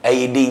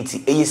 Identity,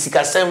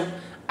 sikasem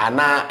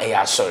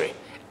ana sorry.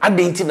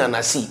 Identity na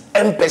Nacee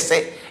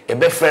empese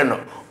ebe friend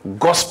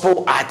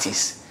gospel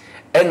artist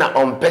ena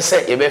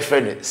ompese ebe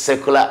friend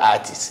secular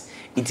artist.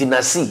 Iti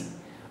Nacee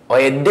or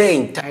a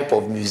day type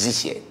of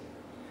musician.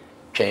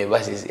 Try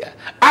verses here.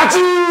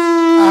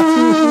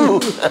 ATUU.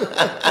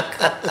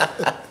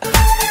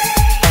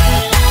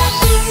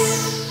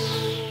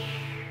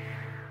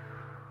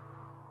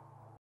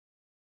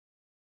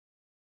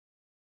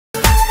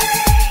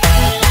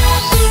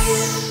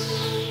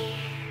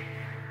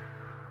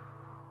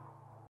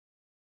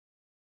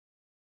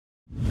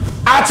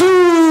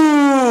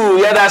 ATUU!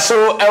 Yeah, that's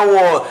so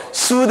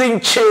soothing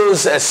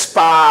chills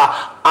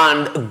spa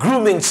and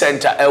grooming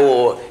center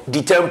ewo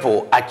the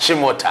temple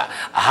Achimota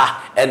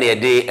ene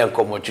de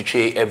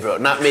enkomotwetwe ebro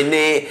na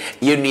mene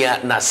yenua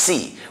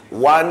Nacee,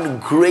 one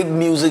great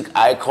music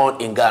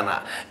icon in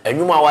Ghana.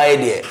 Enwuma waye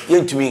de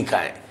yentumi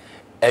nkan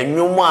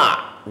enwuma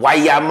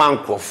waye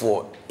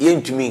amankrofo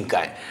yentumi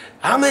nkan.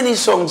 How many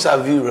songs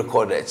have you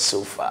recorded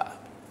so far?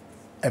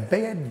 A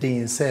bad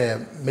day say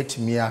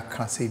metimia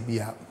can say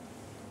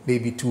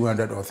maybe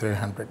 200 or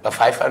 300.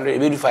 500,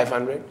 maybe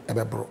 500?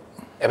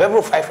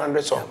 Ebebro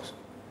 500 songs.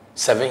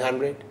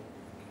 700?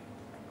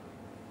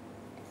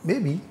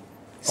 Maybe.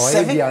 Or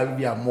maybe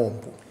more.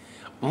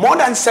 More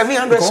than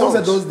 700 songs?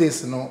 Because those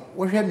days,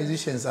 we hear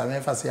musicians, I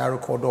mean, I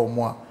record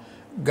more.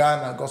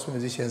 Ghana gospel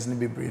musicians, I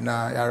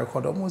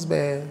record almost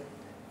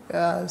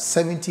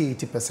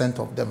 70-80%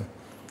 of them.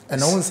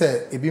 And I won't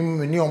say, if you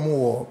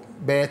more,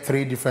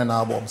 3 different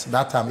albums.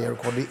 That time, I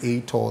recorded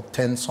 8 or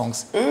 10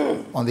 songs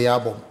on the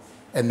album.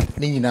 And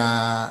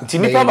Nina.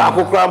 Tinipa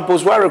Baku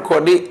we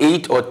recorded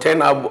 8 or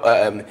 10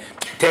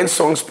 10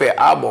 songs per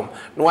album.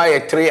 No, I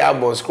 3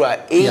 albums,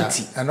 80. Yeah,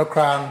 and no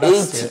crown,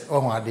 that's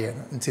oh my dear.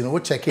 Until we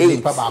check in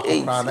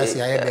Baku, that's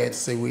the idea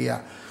say we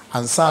are.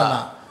 And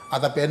Santana,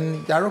 other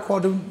pen, I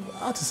recorded,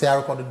 I to say I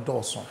recorded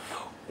Dawson.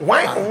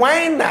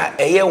 Why not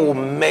a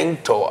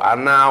mentor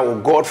and now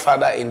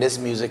godfather in this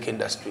music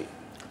industry?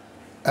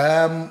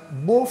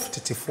 Both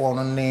Titifon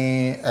and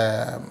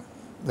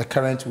the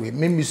current way.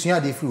 Me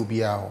musician dey feel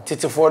be out.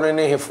 Titifon and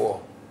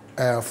Hefo.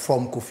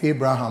 From Kofi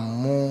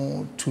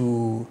Abraham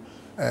to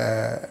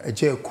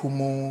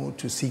Abeiku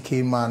to CK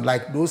Man,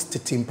 like those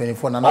Titim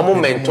Penifon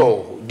and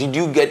mentor. Did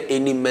you get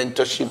any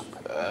mentorship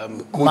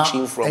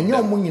coaching from them? And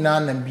your money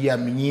and be a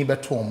mini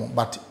betom,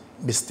 but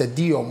Mr.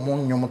 D or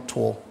Mon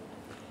tour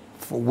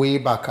for way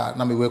back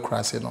na me we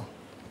cross no.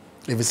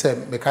 If you say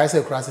the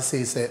Kaiser cross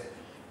say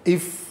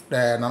if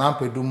Nana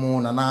Pedumo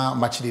Nana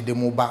match the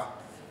demo ba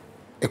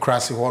a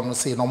cross one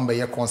say number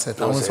your concert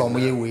and so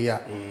me we ya.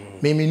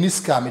 Me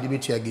niska me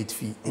debate your gate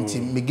fee. Nti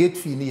me gate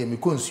fee ni me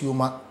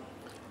consumer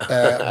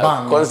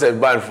ban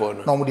concert ban for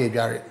no mo dey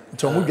dware.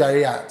 Nti mo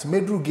dware a ti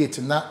medru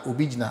gate na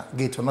obigina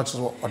gate not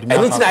so ordinary.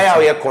 Anything na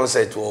your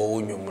concert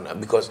or onwum na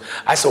because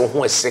I say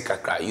ho ese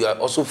kakra you are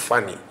also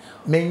funny.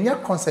 Me nya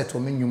concert o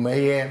me nwum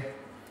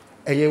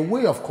a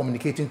way of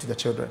communicating to the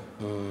children.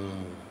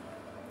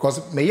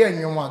 Because me ye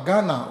nwum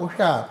Ghana o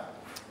hwa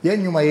ye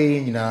nwum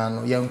ye nyina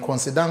no ye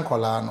consider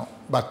nkola no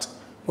but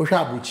o hwa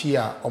abuchi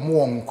a omo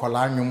won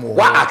nkola nwum wo.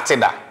 What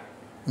acted that?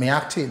 Me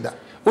acted that.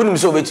 Unim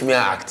so betimi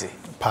act.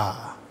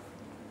 Pa.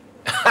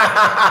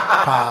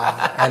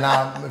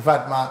 And in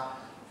fact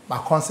I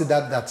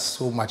considered that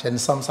so much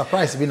and some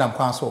surprise being I'm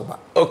quite sober.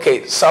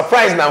 Okay,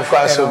 surprise na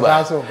quite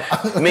sober.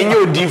 Me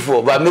you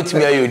D4 but meet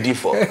me you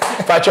D4.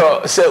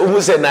 Pacho say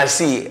umu say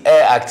Nacee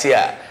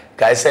actor.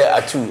 Kai say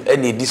ATUU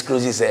any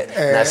discloses say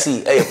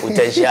Nacee a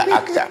potential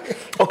actor.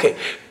 Okay,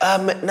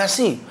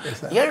 Nacee,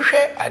 yen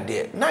hwe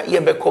ade na ye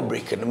be ko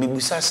break no me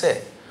busa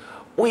say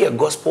we a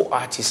gospel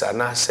artist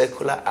and a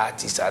secular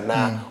artist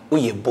and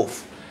we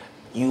both.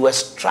 You were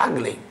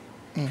struggling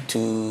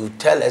to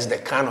tell us the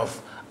kind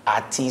of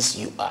artist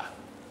you are.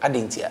 I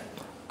didn't hear.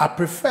 I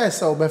prefer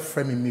to be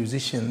a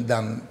musician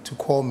than to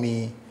call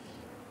me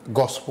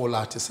gospel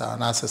artist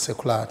and as a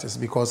secular artist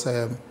because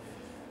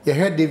you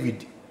heard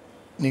David,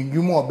 then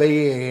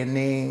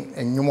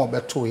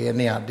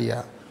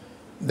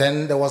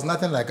there was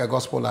nothing like a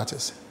gospel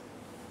artist.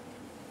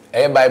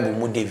 A Bible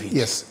mu David.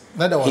 Yes.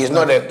 He's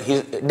not a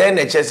then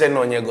the church said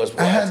no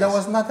gospel artist. There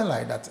was nothing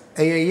like that.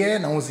 A year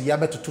and I was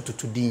yabe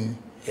to din.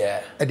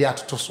 Yeah.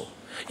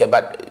 Yeah,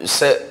 but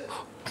say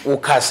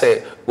Uka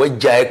say we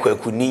jai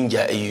kweku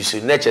ninja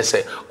use nature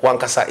say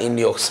wankasa in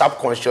your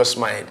subconscious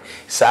mind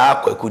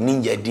sa kweku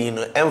ninja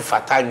dino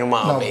emfata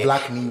nyuma no,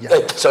 black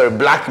ninja. Sorry,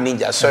 black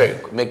ninja. Sorry,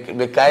 me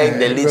kai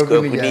the list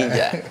kweku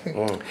ninja.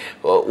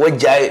 We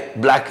jai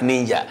black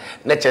ninja.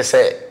 Nature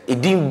say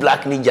it didn't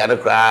black ninja no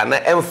kra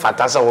na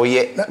emfata sa wo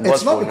ye.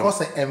 It's not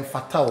because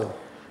emfata.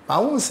 I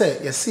won't say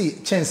you see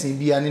chance in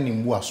be ani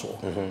nimbu aso.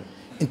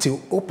 Until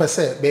open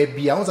say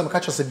baby I want to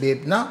catch us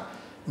babe now.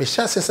 Me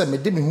share say me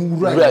de me hu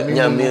wura me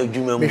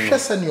hwe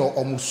say ne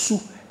omusu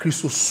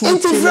Kristo su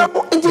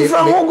into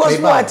from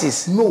gospel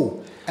artist no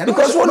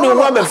because what you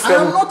want be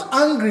from I'm not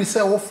angry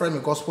say what friend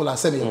me gospel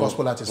artist say me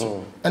gospel artist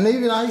and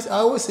even I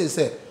always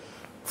say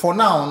for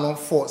now no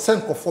for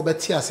senko for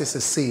better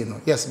say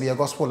no yes me a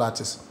gospel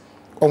artist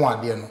on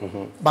one day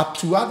no but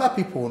to other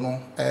people no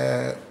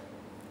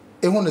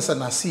ehun say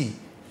Nacee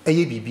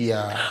eye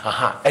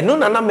bibia and no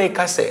nana make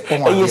us say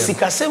eye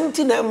sika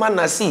 70 na man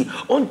Nacee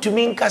on to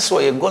me nka so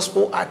a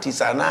gospel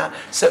artist and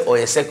say or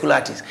a secular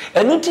artist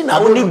and nothing na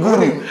only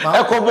guru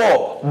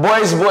ekobo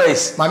boys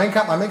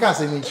mamenka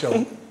say me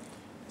show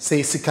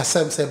say sika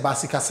say ba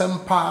sika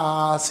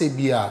pa say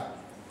bia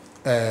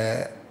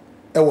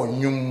ewo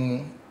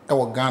nyum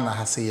ewo Ghana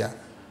ha say ya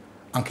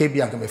anka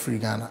bia anka me free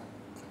Ghana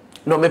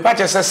no me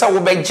patch say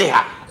wo beje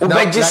ha wo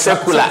beje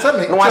secular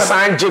no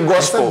wasan je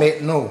gospel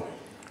no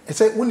it's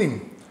say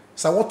unim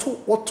so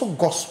what to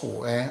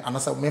gospel and I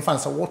say me fan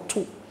say what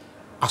to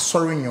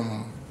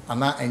asorinyum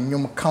and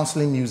enyum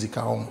counseling music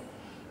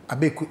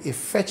Abeiku, it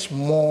fetch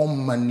more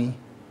money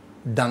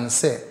than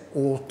say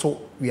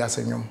auto we are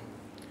saying.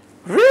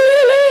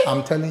 Really?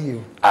 I'm telling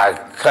you. I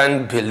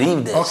can't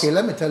believe this. Okay,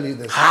 let me tell you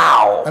this.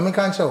 How? Let me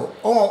can't show.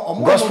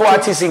 Oh, gospel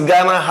artists in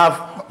Ghana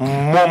have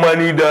more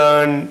money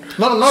than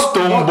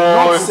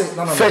Stoneboy.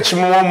 Fetch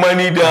more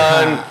money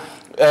than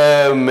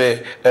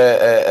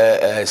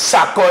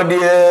Sakode,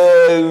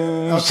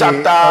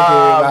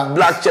 Shatta,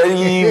 Black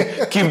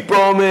Cherry, Kim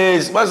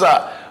Promise. What's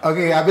that?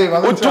 Okay,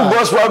 Abeiku. Two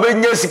gospel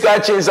artists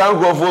sika change and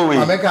go forward.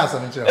 I make us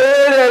some.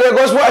 The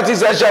gospel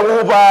artists are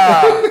shabupa.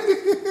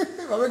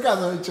 I make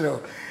us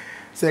some.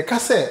 Say,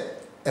 kase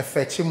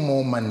fetch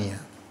more money.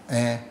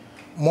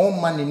 More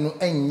money no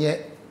enye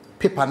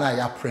paper na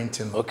ya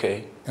printing.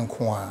 Okay.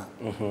 Nkwa.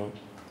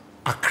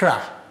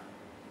 Accra.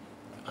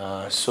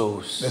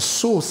 Souls. The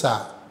souls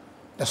are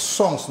the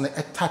songs na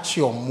touch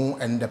your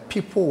mood and the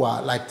people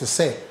are like to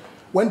say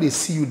when they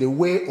see you the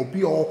way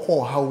obi all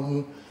call how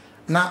mu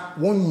na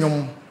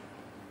wonyom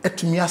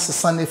etumi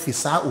asesa na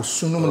fisa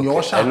osunum ne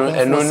o sha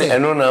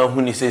eno na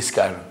hu ni say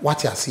scan.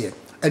 What you see?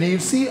 And you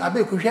see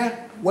Abeiku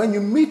when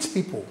you meet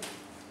people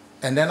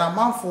and then a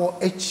man for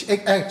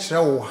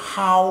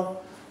how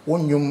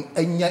when you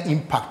any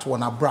impact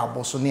on a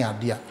brabo so near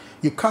idea.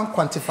 You can't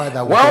quantify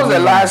that. When was the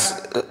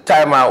last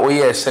time I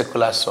hear a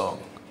secular song?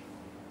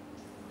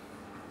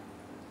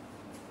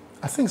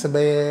 I think it's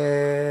about.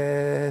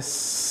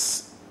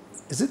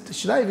 Is it?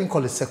 Should I even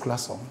call it secular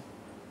song?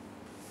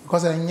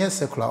 Because I hear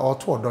secular or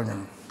two or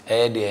don't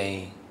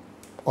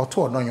or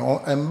two or don't you or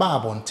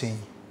Mbabonting.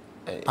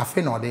 I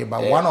feel no day,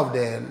 but one of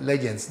the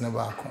legends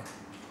never come.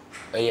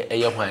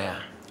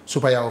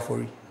 Super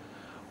Yaofori.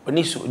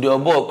 Onisu the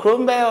obo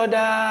Krombe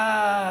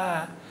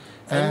Oda.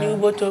 A new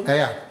bottom.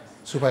 Yeah.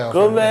 Super Yaofori.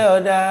 Krombe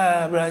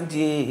Oda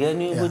Brandy, a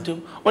new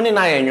bottom. Only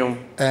na yenyum.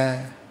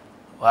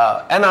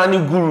 Wow. And any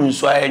guru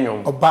so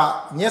yenyum.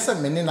 Oba, yes, a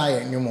many na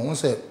yenyum.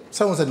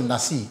 Someone said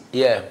Nacee.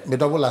 Yeah. Me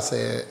double as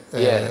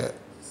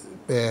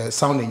a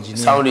sound engineer.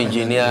 Sound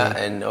engineer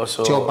and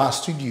also Oba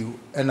studio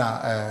and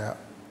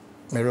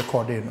me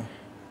recording.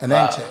 And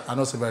then I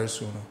know very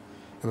soon.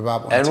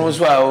 And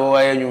also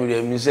I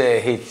you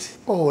say hit.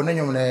 Oh,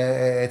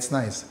 it's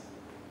nice.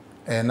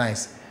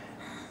 Nice.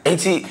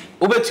 Enti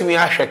obetumi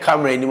ahwe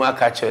camera ni ma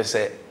ka che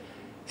say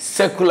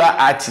secular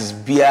artists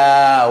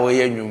bia we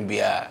yenwum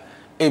bia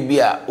e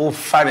bia o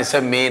fa ne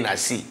say me na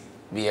see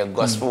be a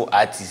gospel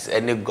artist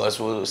any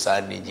gospel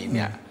sound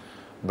engineer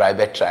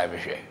bribe try me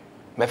hwe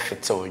me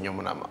fit o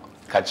nyum na ma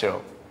ka che.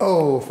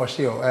 Oh, for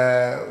sure.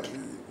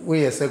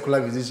 We are secular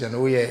musician.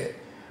 We are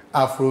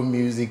Afro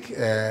music,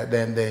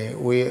 then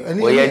we are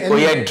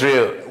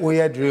drill. We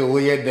are drill.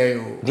 We are there.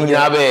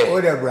 Dinabe.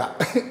 Odebra.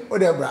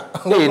 Odebra.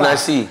 Hey,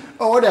 Nacee.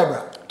 Oh,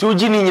 Odebra. Tu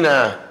jini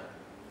na.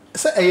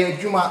 Say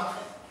Juma.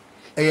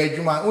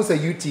 Juma. We say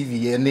UTV.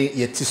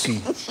 Ye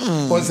tisui.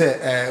 We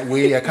say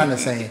we are kind of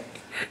saying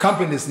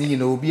companies ni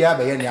be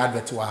any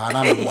advert wa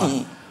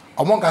hanana.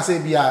 Among us say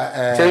be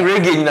say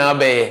reggae na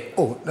be.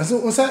 Oh, that's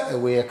we say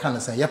we are kind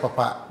of saying yeah,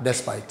 papa.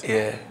 Despite.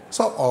 Yeah.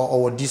 So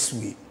or this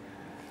way.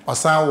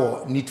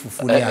 Osawo need to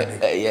fully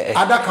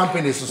other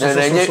companies so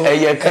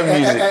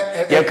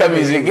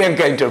music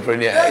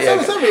entrepreneur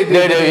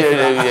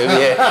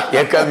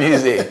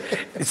music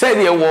said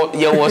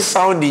you was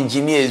sound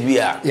engineers be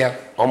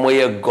omo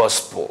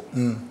gospel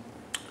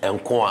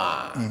enko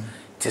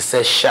to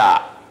say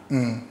sharp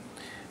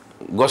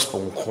gospel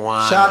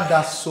enko sharp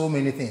does so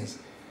many things.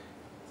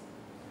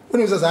 When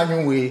he was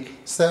saying we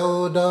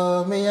so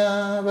do me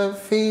have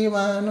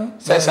female.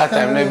 Says that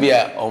time maybe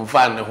on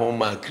fan home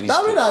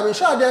Christ.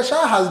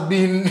 Sha has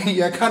been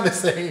you can't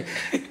say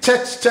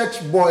church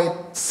boy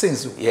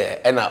since. Yeah,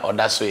 and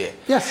that's so yeah.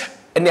 Yes.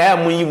 And I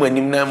am when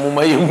him na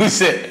mama you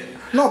say.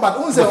 No, but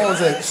on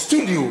the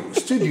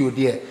studio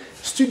there.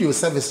 Studio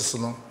services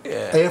no.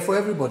 Yeah. For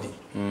everybody.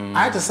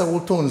 I just say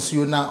what tones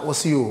you na o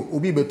see you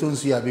obi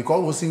betons you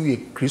because we see we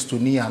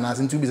Christoni and as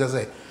into be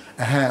say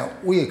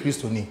we a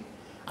Christoni.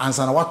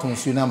 Answer na what on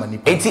na mani.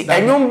 Enti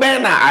enyum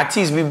ben na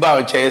artist bi ba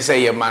o che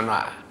say ye man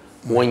a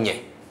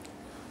wonye.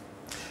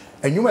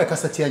 Enyum e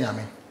kasa tia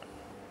nyame.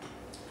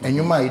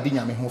 Enyum a edi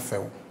nyame ho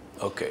few.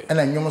 Okay. And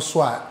enyum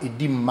so a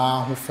edi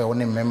ma ho few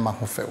ne memma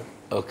ho few.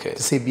 Okay.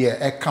 To say be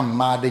e kam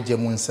ma de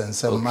jemun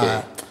sense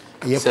ma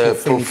ye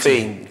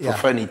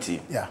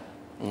profanity. Yeah.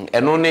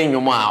 Eno ne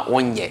enyum a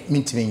wonye.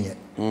 Mintimi nye.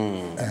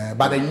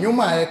 But enyum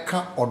a e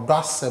ka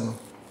odasem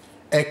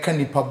e ka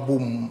nipa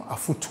bom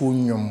afutu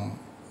nyum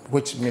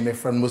which my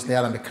friend mostly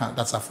are can't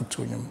that's a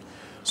futunium.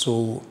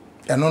 So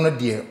another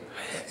dear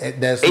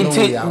there's no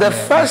way the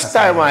first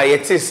time I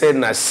said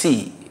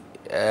Nacee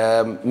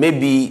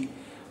maybe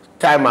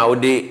time I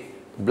would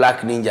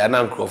Black Ninja and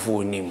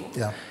microphone him.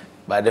 Yeah.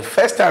 But the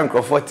first time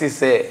microphone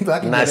say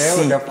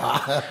Nacee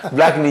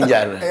Black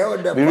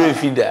Ninja we will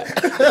feed that.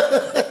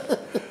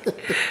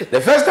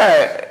 The first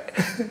time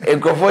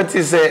microphone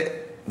say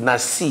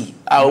Nacee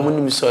I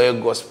only saw a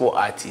gospel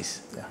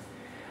artist. Yeah.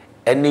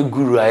 Any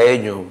guru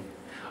I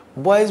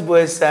Boys,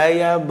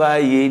 I buy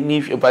a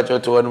niche. You patch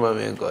out to one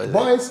moment.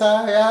 Boys,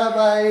 I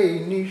buy a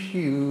niche.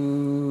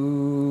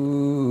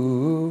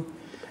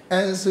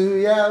 Ensu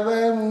ya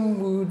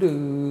mudo.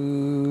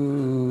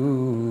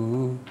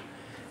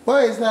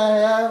 Boys na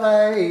ya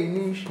ba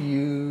inishu.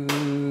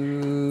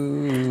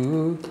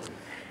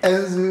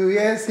 Ensu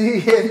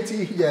yesi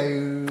yenti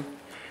jayu.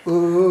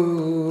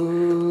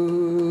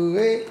 Oh,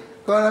 hey,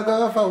 gonna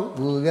go for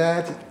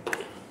Bugatti.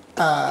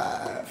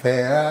 Ah,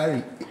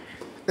 Ferrari.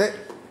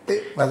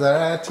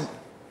 Maserati.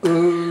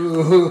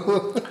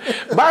 Oh.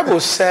 Bible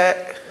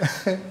said,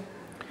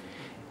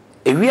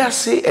 if we are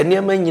say any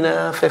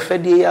man,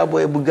 Fefedi,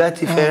 boy,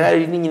 Bugatti,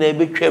 Ferrari, Nina,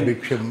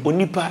 Beckham,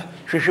 Unipa,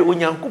 Trisha,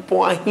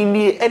 Unyankupon,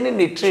 Hindi, and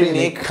the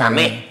train,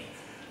 Kame.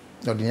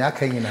 No, the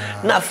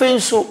Yakina. Nothing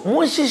so,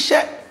 Monsish.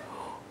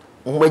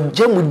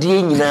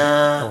 Majamudi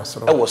nyina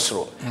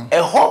ewosoro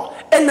eho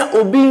ena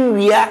obi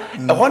nwia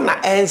eho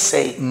na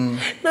ense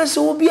na se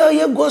obi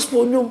aye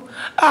gospel nyum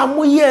a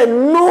moye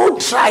no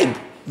tribe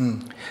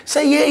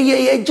say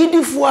ye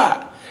gidifo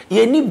a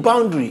ye ni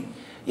boundary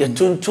ye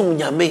tuntum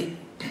nyame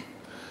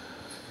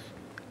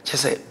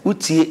chese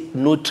utie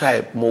no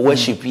tribe mo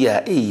worship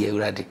ya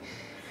ewurade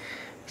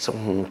so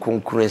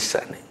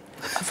konkurrensa ne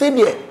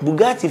afede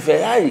Bugatti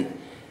Ferrari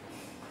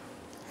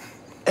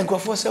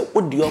enkofo se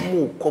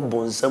odiomo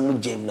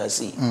kobonsam James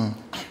Nacee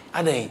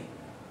adan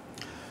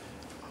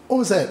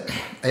o se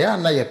eya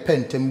na ye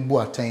pentem bu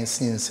atan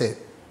sin se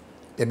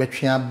ye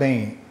betwea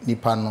ben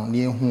nipa no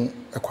ne ehu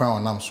ekwan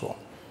onam so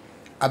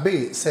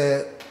abe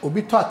se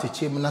obi to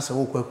ateche mu na se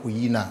wo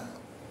kwakuyi na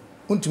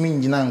untumi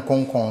ngina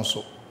nkonkon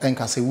so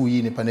enka se wo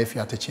yi nipa na fi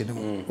ateche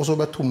dem wo so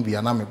betum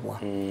bia na meboa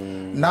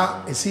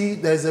na see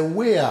there's a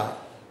way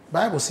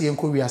Bible say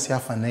enko wiase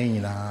afa na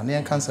nyina na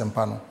enka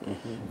nsempa no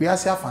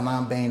wiase afa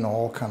na ben na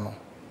oka no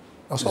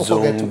also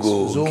forget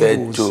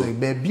to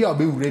be bia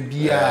obewure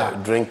bia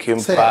drinking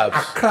pubs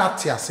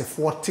akrati ase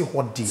 40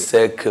 hodi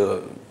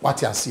circle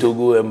what you see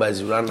Togo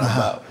embassy run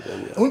about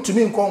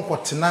untumi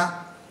nkonkotena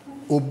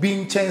obi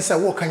nchen se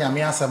wo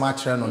kanyame asema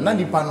akere no na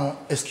nipa no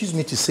excuse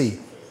me to say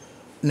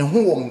ne ho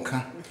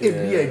wonka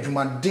ebi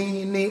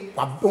adwumaden ne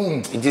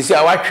wabon it say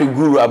awatwe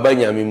guru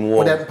abanyame mu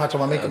wo dem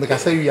patoma make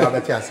say you are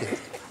better ase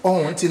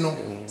oh nti no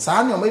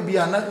saa ne o ma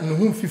bia na ne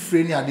hu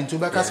fifire ni ade nti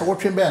obeka se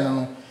wotwe ben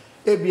no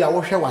ebi a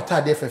wo hwe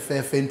watade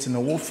fefefe nti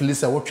no wo fili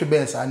se wotwe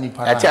ben saa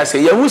nipa na ati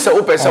ase ye hu se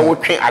wo pese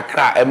wotwe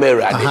akra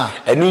emerade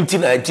enu nti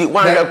na nti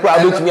wan hwe kra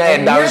betumi aye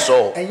dance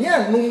enye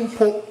no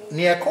mpo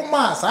ne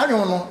ekoma saa ne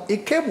no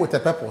it came with a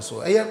purpose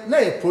so na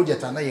a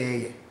project na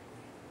ye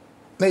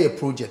na a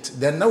project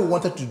then now we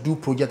wanted to do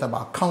project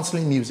about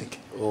counseling music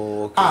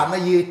na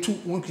ye tu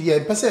ye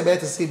pese be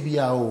te se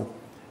bia o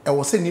e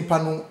wo se nipa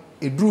no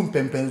edrum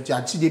pempen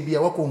achide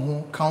bia wako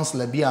hu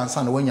counselor bia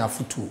ansa na wanya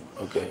futu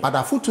but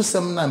afutu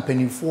sem na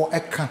mpanifo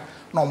eka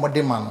na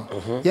omode ma no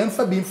ye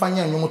mfa bi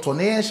mfanya nwom to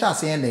na ye hya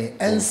ase ne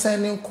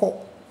ensen nko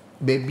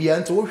be bia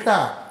nti wo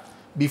hwa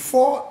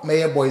before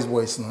me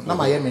boys no na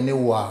ma ye me ne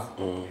wo a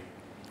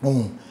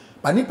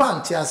but nipa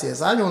anti ase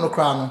sa nwom no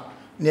kra no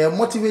na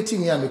motivating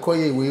me am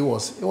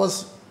because it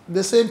was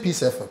the same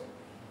piece effort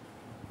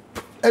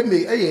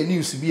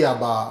news be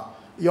about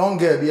young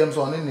girl be am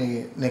so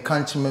ne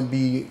kanchima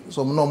bi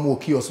so no mo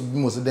kiosk bi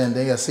mo se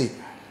then you say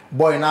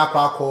boy na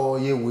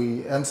akwa ye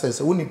we am say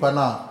unipa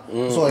na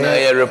so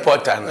a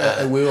reporter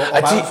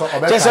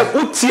na just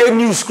utie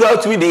news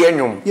crowd with the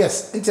enum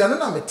yes it's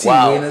another me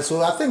team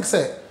so I think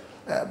say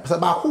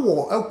ba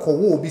ko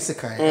wo bi se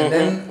kan and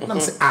then na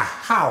say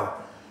how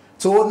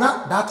so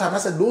na that time I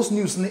said those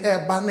news ni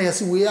ba na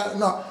yesi we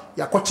na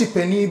yakochi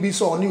penny bi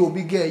so oni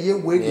obi girl ye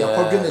we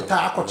yakodwe ne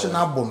ta akochi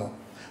na bono.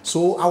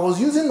 So I was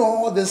using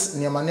all this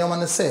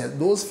Niamaniamane said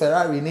those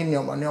Ferrari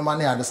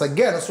Niamaniamane had this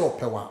again so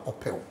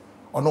opel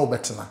or no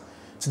better.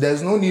 So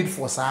there's no need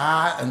for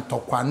sa and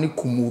tokwani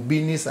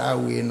kumubini sa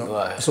we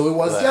no. So it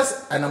was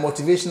just a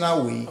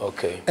motivational way.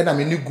 Okay. And I'm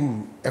a new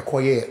guru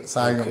ekoye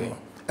sa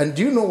and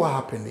do you know what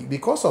happened?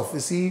 Because of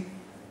you see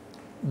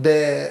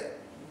the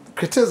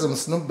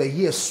criticisms no be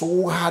here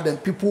so hard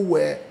and people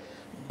were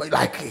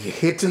like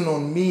hating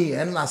on me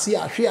and I see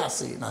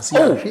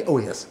oh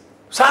yes.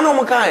 Sano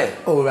mukae.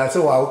 Oh, that's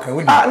why okay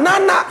we. Na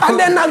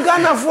adena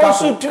Ghana for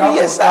so 2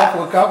 years.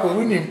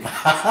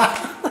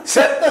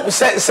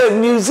 Say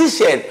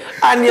musician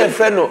and your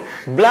friend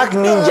Black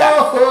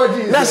Ninja.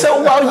 Na say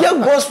wow ye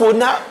gospel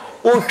na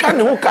o twa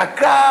ne ho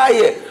kakra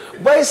ye.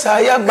 Boy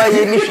saya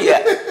baye ni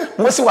hwe.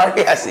 Mo si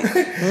ware ase.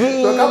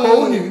 So ka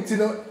mo ni ti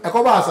no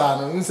ekoba asa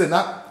no nse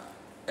na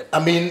I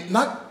mean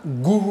not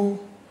guru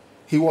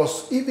he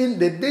was even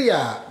the day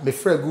me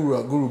friend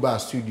guru bar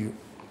studio.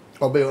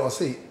 Obe o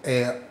say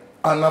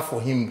honor for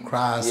him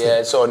crash.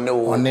 Yeah, so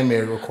no. On name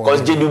record.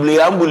 Because JW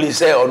Ambuli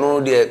say or no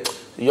the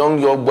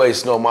young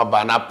boys no my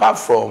band apart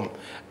from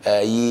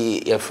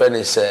your friend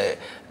is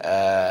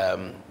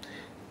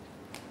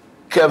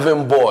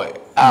Kevin Boy.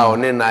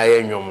 On na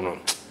enyom no.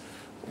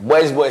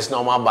 Boys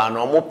no my band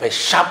no mo pe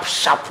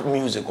sharp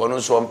music or no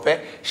so pe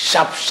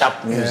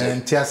sharp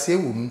music. Ntiase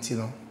wo mti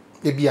no.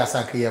 E bia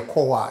sanke ye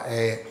kwa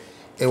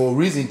a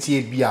reason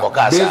to be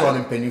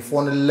based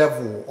on the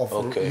level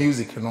of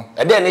music, you know.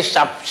 And then it's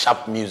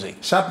sharp music.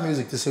 Sharp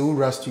music to say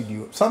Ura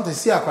studio. Something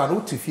see a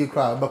crowd to feel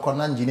crowd, but con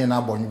engineer na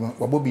bon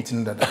wabo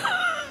beating that.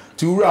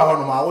 to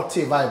run my what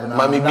vibe now.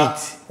 Mami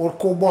beat. What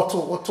co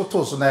bottle, what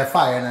totos on a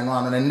fire and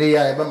one and they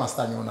are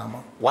master new number.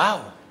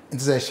 Wow.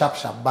 It's a sharp,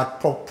 but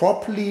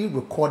properly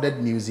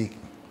recorded music.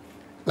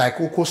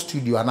 Like Oko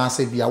Studio, and I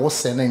say, I was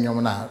sending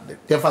you now.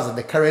 Therefore,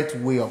 the current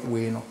way of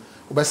way, you know,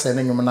 we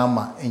sending you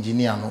number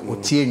engineer, no,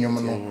 or tea, you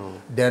know,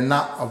 then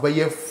now over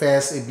your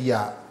first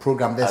a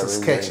program, there's a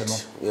sketch, you know.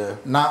 Yeah.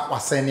 Now,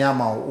 was sending you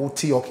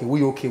OT, okay,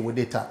 we okay with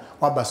data.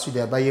 What about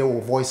studio by your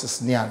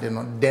voices near, you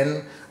know,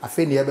 then I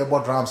think the able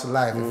drums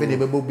live, I think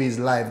the able bass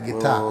live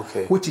guitar,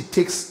 which it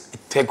takes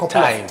a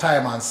couple of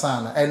time and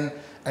sound, and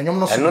you're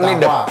not and only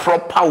the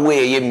proper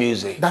way your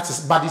music. That is,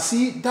 but you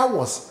see,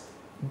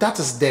 that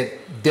is the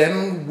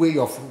then way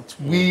of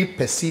we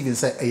perceiving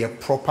say a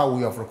proper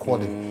way of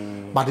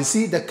recording. But you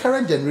see, the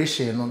current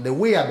generation, the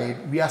way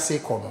we are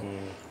saying,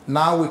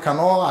 now we can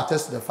all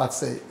attest to the fact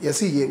say, you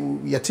see,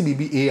 you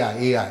TBB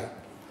AI.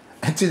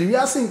 Until we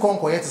are saying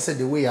conquer to say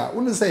the way I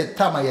only say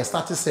time I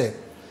started say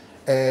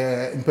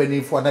in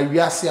penny for that we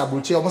are saying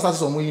abroad almost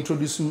as we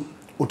introduce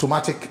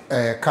automatic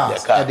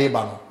cars at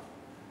the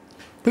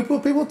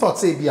people thought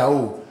say be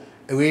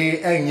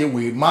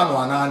we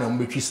manual na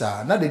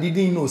mbetwisa na they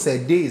didn't know say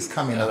day is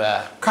coming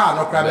car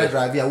no crowd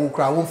drive ya wo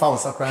crowd won found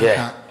sakran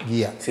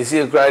gear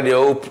see crowd the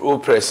o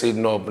press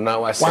knob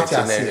now I set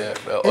in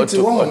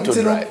auto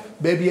drive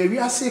baby we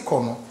are say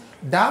kono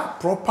that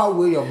proper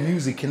way of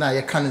music na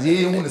you can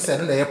say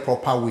the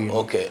proper way.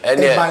 Okay, and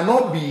it might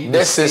not be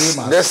this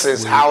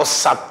is how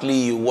subtly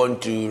you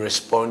want to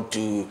respond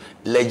to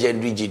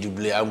legendary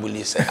GW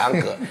Ambuli say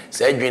uncle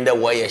say during the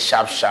way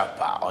sharp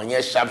on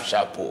your sharp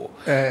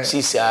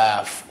she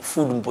say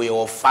food mpo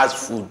your fast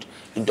food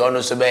you don't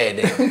know so bad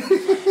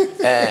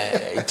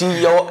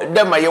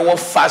them your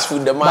fast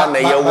food the man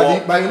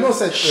but you know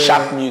say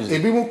sharp music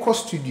e be mo co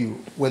studio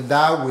with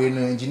that way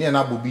no engineer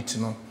na bobit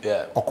no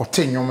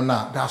okotenyom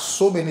na there are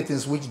so many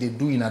things which they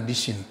do in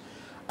addition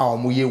our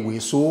moye way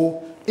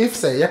so if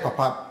say yeah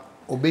papa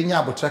obenya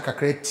abotraka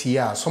create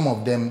here some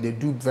of them they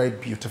do very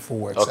beautiful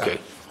works. Okay.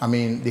 I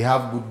mean they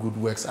have good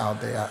works out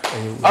there.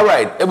 All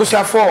right,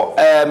 ebusa for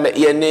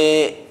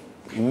yene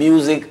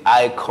music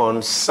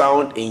icon,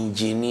 sound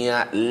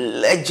engineer,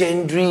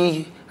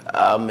 legendary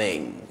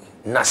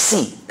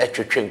Nacee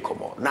etwetwe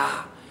nkomo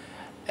na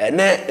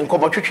ene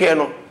nkomo twetwe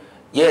no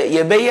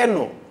ye beye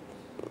no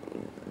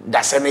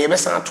that's an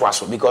yebesan to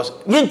aso because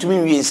yin to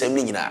me we nsem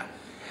ni nyina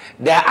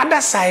the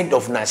other side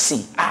of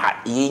Nacee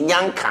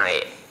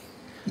yenyankan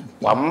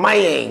wa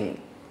mayen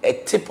a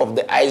tip of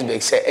the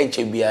iceberg say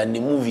enchebia ni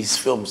movies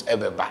films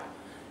ebeba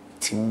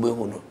timbe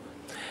hu no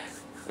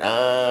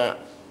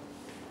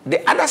the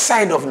other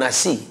side of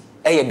Nacee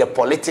the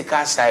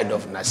political side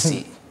of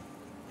Nacee.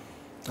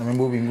 I mean,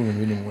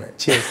 moving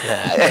cheers.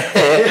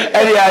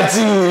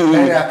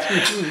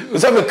 ATUU.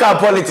 So we can't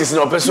politics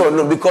no person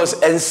no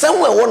because and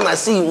somewhere want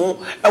Nacee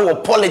our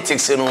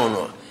politics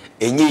no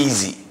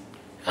easy.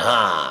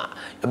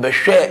 Be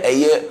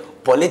share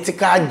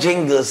political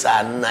jingles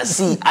and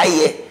Nacee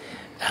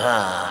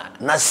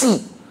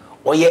Nacee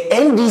or ye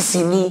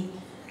NDC ni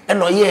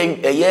and or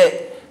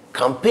ye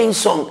campaign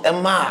song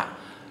Emma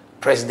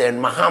President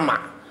Mahama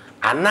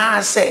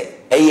ana say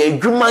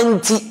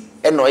adwumanti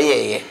eno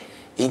ye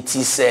it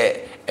is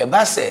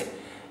eba say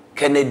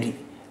Kennedy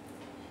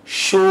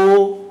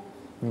show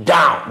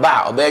down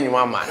ba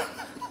obenwuma man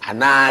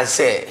ana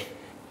say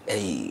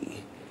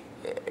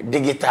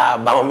digital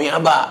ba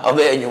omiaba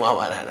obenwuma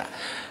man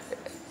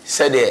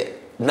say the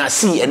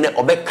Nacee ene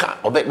obeka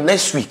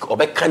next week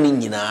obeka ni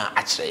nyina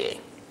a kire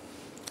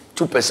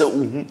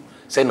 2%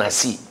 say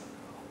Nacee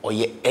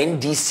oye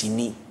NDC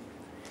ni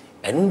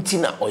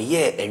Enuntina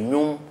oye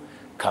enyum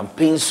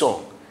campaign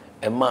song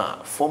ema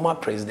former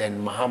President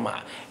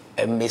Mahama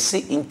emesi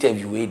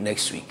interview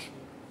next week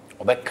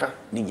obeka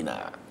ni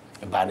nyina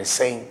eba ne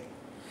sen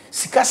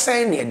sika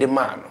sen ne de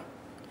ma no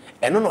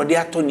eno no de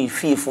ato ni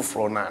fie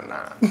foforo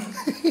na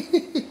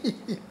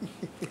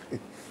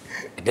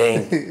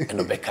then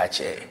eno beka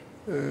che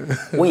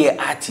we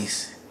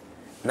artist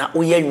na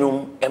oye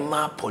nyum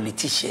ema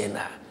politician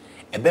na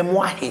ebe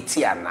mo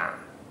aheti ana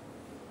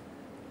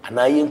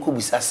ana yenko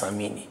bisa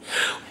samini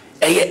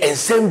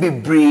ensem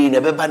bebre na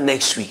beba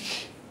next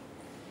week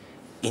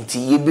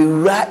inti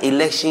yebewura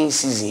election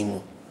season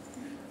mu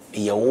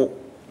yewo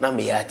na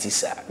me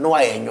artista no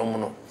ayenwom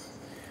no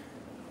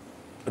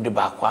ode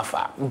ba kwa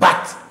fa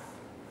but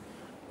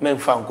men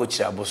fa nko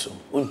kira bosom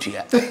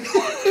ontua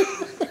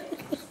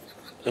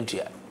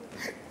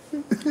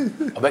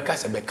obeka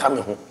se be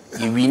kam ho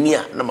yewini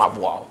a na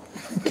maboa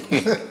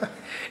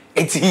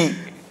enti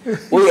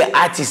we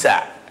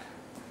artista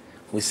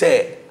we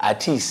say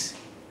artists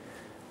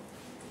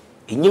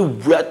in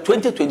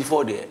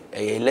 2024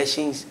 the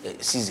election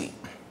season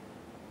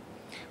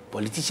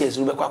politicians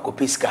will be kwa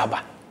copy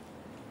skaba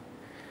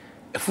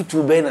e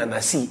futu be na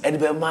Nacee e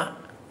be ma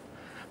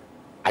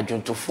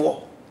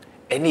adwontofo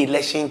any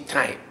election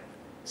time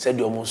said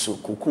the omonso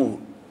kuku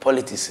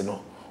politics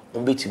no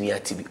on betumi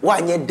atibi wa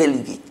anye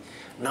delegate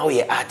now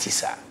ye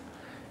artist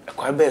e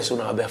kwa be so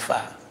na be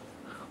fa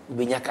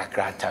Ubenya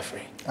kakra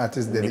tafre.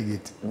 Artist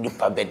delegate.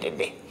 Nipa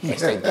bedede.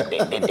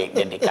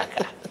 De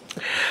kakra.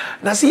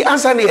 Na see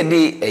answer na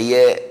de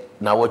eye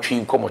na wotwe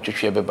nkomo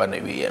twetwe beba na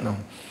wiye no.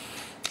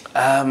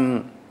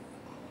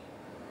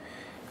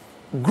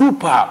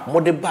 Group a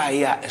mode ba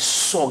ya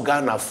so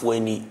Ghana fo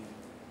ani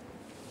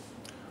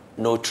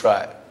no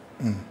try.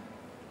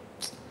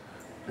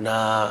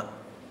 Na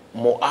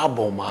mo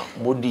album a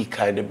modi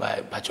kind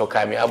by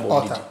pachoka me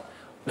album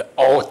the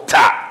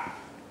altar.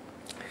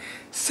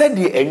 Said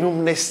the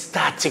enyum ne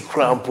start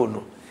crampo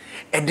no.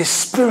 And the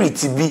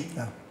spirit be.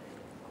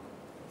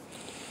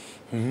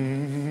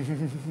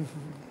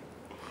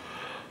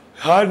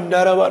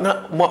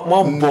 Handarabana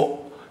mambo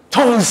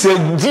tongues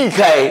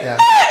dikai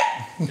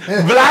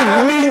black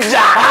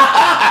ninja.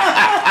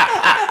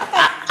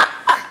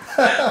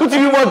 Who do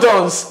you want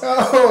tongues?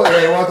 Oh,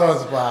 yeah, what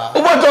tongues pa?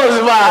 What tongues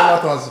pa?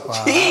 What tongues pa?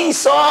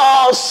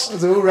 Jesus.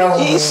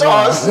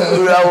 Jesus.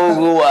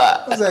 Urawa.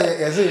 Say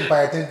yes,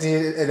 empire tinti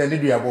e da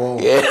nidu abo.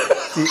 Yeah.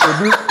 See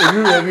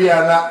edu rebi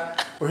ana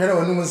o hwe na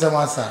onu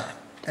musamasa.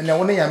 And then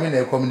when yame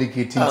na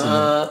communicate tinti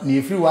ni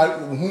efiri wa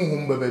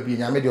hunhum baba bi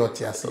nyame de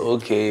otiase.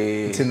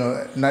 Okay. Tinti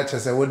no na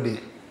chese wo de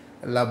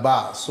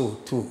laba so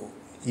to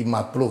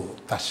imaplo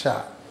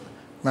tasha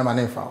mama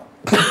nemfa.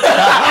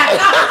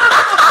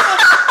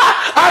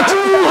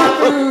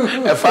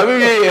 ATUU a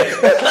family.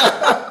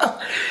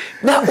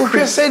 Now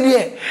we said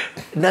here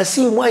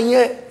Nacee one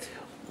year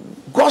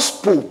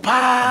gospel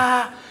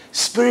pa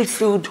spirit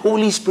filled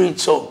Holy Spirit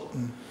song.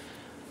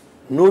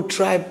 No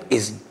tribe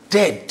is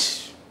dead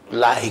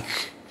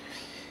like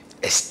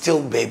a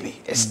still baby,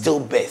 a still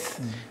birth,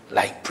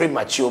 like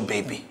premature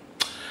baby.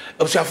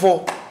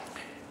 Observe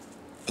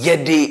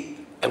yede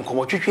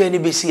enkomotwetwe ani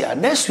besi a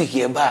next week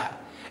ye ba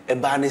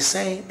ne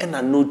say and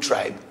a no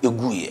tribe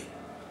eguye.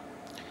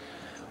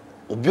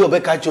 Obi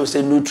obeka cho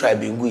say no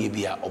tribe eguye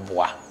bia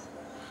oboa.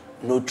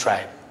 No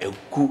tribe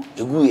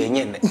eguye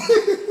nyene.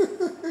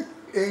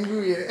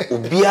 Eguye.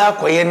 Obi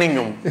akoye ne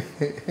nwom.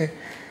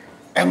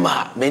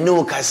 Emma me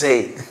no ka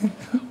say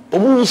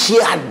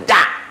omunhie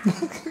ada.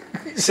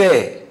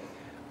 Say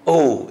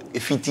oh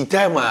if it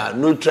time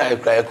no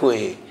tribe cry ko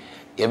e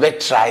ye be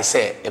try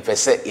say e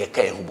pese ye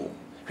kan hubo.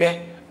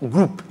 Hwe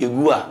group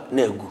egu a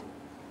na egu.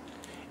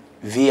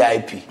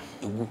 VIP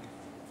egu.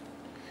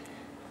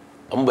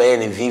 Ambo ye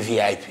ne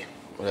VVIP.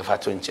 We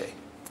fato nche.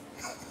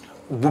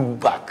 Book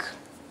back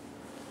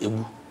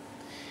egu.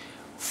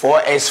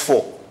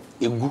 4S4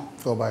 egu.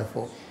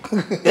 4x4.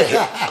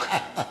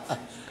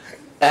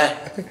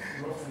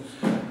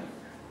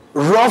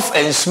 Rough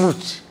and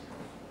smooth.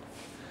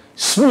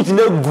 Smooth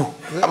na egu.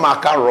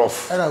 Amaka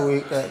rough.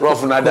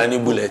 Rough na dani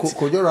bullet.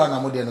 Kojo rana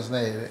mo de no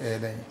na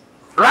den.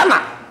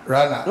 Rana.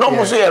 No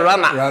mo so ye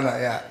rana. Rana,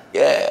 yeah.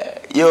 Yeah.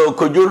 Yo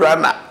kojo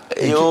rana.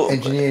 Yo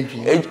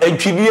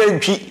engineer.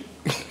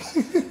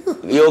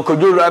 Yo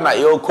kojo rana,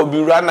 yo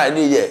kobi rana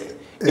ni ye.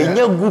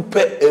 Enya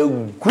gupe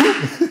egu.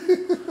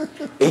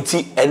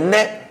 Eti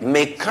ene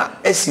meka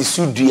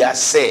esisu dua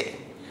se.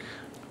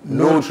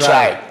 No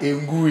tribe.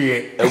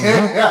 Eguye.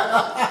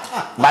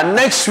 But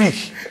next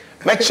week,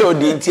 make sure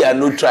the entire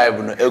no tribe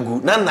no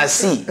egu. Na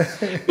Nacee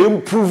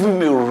improving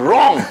me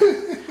wrong.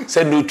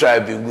 Say no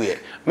tribe eguye.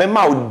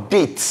 Remember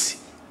dates,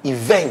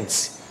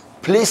 events,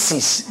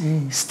 places,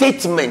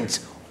 statements,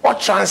 or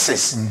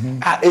chances.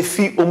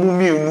 Efi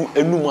omumienu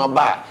enum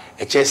aba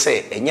eche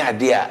say enya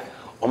ade a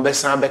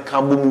ombesan be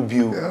kan bomu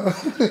biu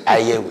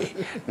ayewe.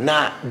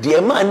 Na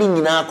de ma ni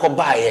nyina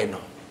akoba ye no.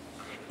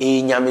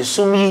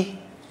 Enyamesom yi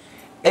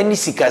eni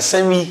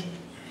sikasam yi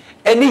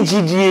eni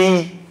gidie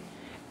yi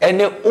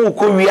eni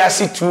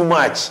ukowiase too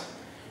much.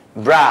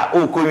 Bra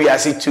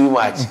ukowiase too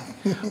much.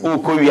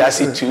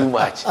 Ukowiase too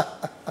much.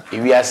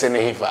 Iwiase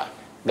ne hifa.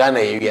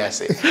 Ghana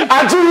iwiase.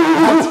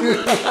 ATUU.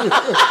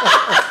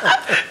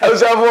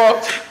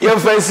 Osavo ye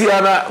fancy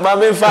ana ma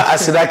memfa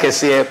asida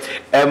kese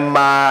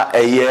emma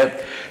eye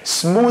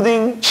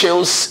smoothing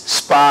chills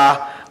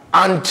spa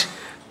and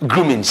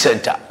grooming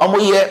center. Omo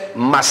ye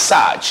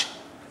massage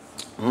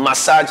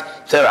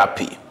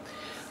therapy.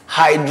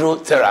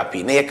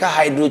 Hydrotherapy. Na ye ka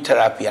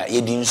hydrotherapy a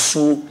ye di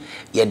nsu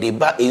ye de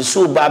ba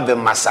nsu ba be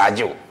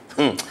massage o.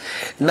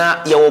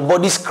 Na ye wo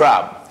body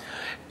scrub.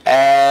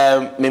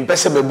 Me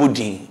mpese be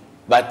body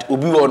but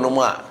obi wo no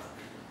ma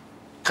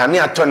kane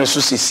atone so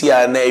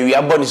sisia na ewi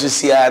abone so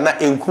sia na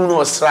enku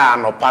no sra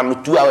no pa no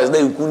 2 hours na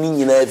enku ni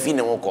nyina afi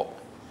ne hoko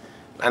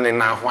na ne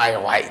na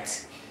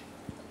white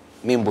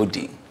me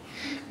body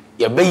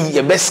ye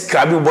be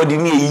scrub body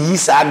ni yi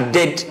sa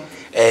dead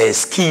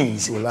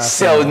skins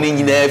cell ni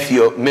nyina afi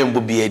o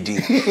membo bi edi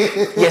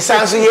yes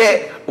so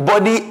ye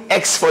body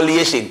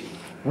exfoliation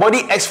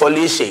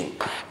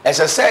as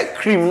I said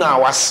cream na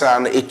wasra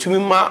na etumi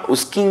ma o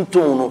skin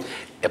tone no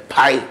a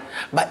pie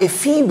but a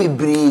fee be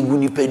brave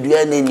when you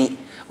pedua nani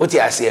what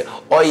you say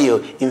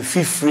oil in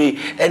free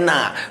and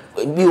na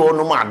be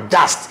on my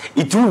dust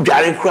it will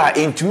dry cry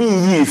into me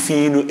ye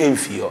fee no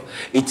enfio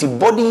it's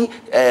body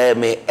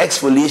me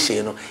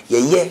exfoliation no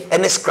ye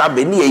and scrub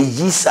any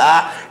ye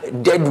sa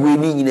dead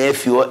winning in a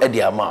few at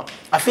the amount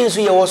I feel so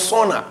you was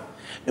sauna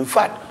in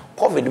fact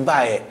COVID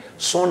by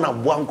sauna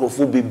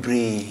buankrofo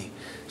bebre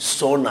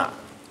sauna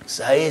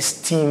say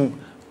steam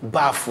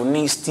bath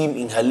ni steam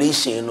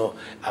inhalation no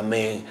I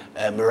mean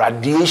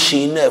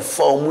radiation na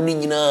form ni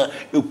nyina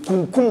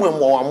ekunkum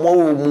mo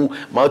mu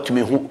ma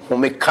tumi ho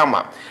me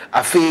kama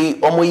afei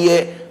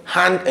omoye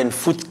hand and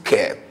foot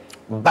care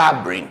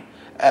barbering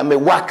me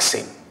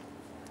waxing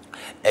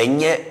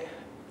enye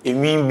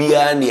enwin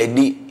bia na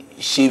yedi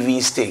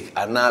shaving stick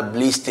ana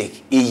blade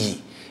stick eyi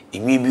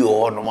enwi bi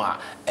o no ma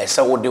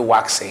ese wo de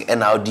waxing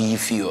and how do you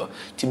feel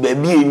ti ba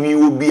bi enwi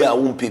obi a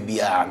wo mpe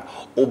bia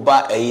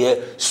oba eye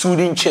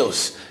soothing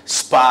chills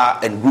spa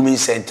and grooming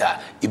center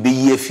e be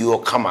ye feel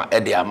kama e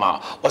de ama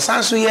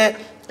osanso ye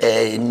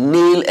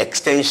nail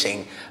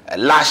extension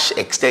lash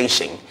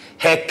extension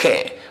hair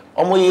care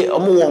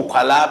omo won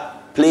kwala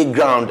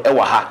playground e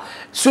wa ha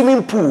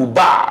swimming pool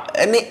bar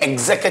any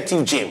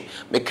executive gym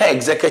make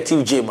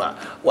executive gym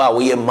wa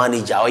we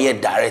manager or ye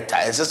director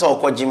and so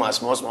call gym as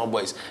small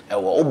boys e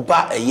wo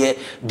oba eye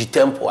the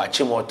temple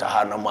achimota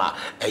ha no ma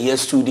eye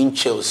student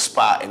chill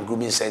spa and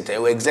grooming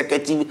center we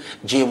executive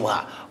gym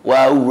wa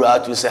ura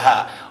to say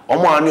ha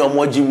omo ani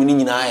omo gym ni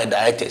nyina ya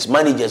directors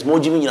managers mo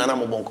gym nyina na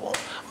mo bonko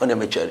on e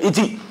meche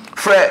iti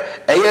fre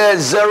eye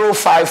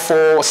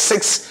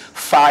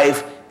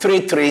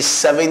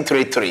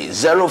 05465333733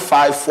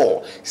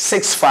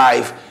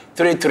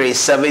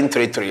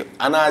 05465333733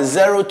 and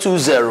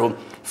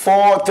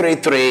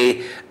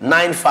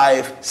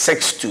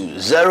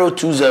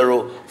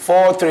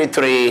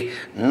 020-433-9562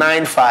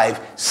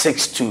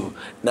 020-433-9562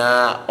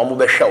 na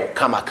omobehwe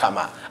kama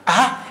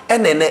aha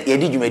enene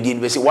yedi dwumadi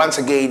ni once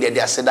again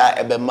they aseda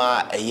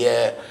ebema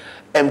eye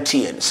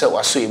MTN so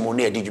waso emu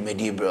na yedi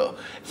dwumadi bro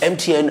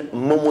MTN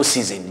Momo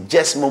season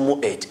just Momo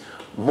 8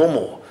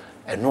 Momo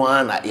eno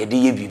ana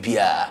yedi ye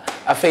bibia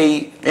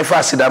afei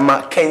efa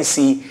sidama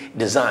Kensi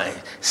design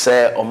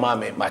say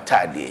omame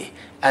matade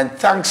and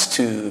thanks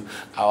to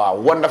our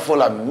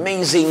wonderful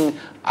amazing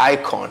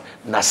icon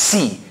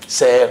Nacee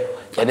say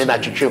yene na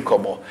twetwe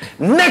komo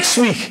next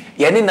week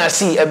yene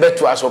Nacee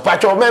ebeto aso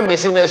patcho membe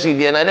say next week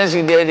na next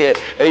week there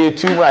you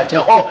too much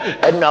oh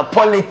and na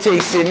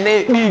politics in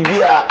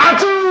bibia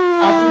ATUU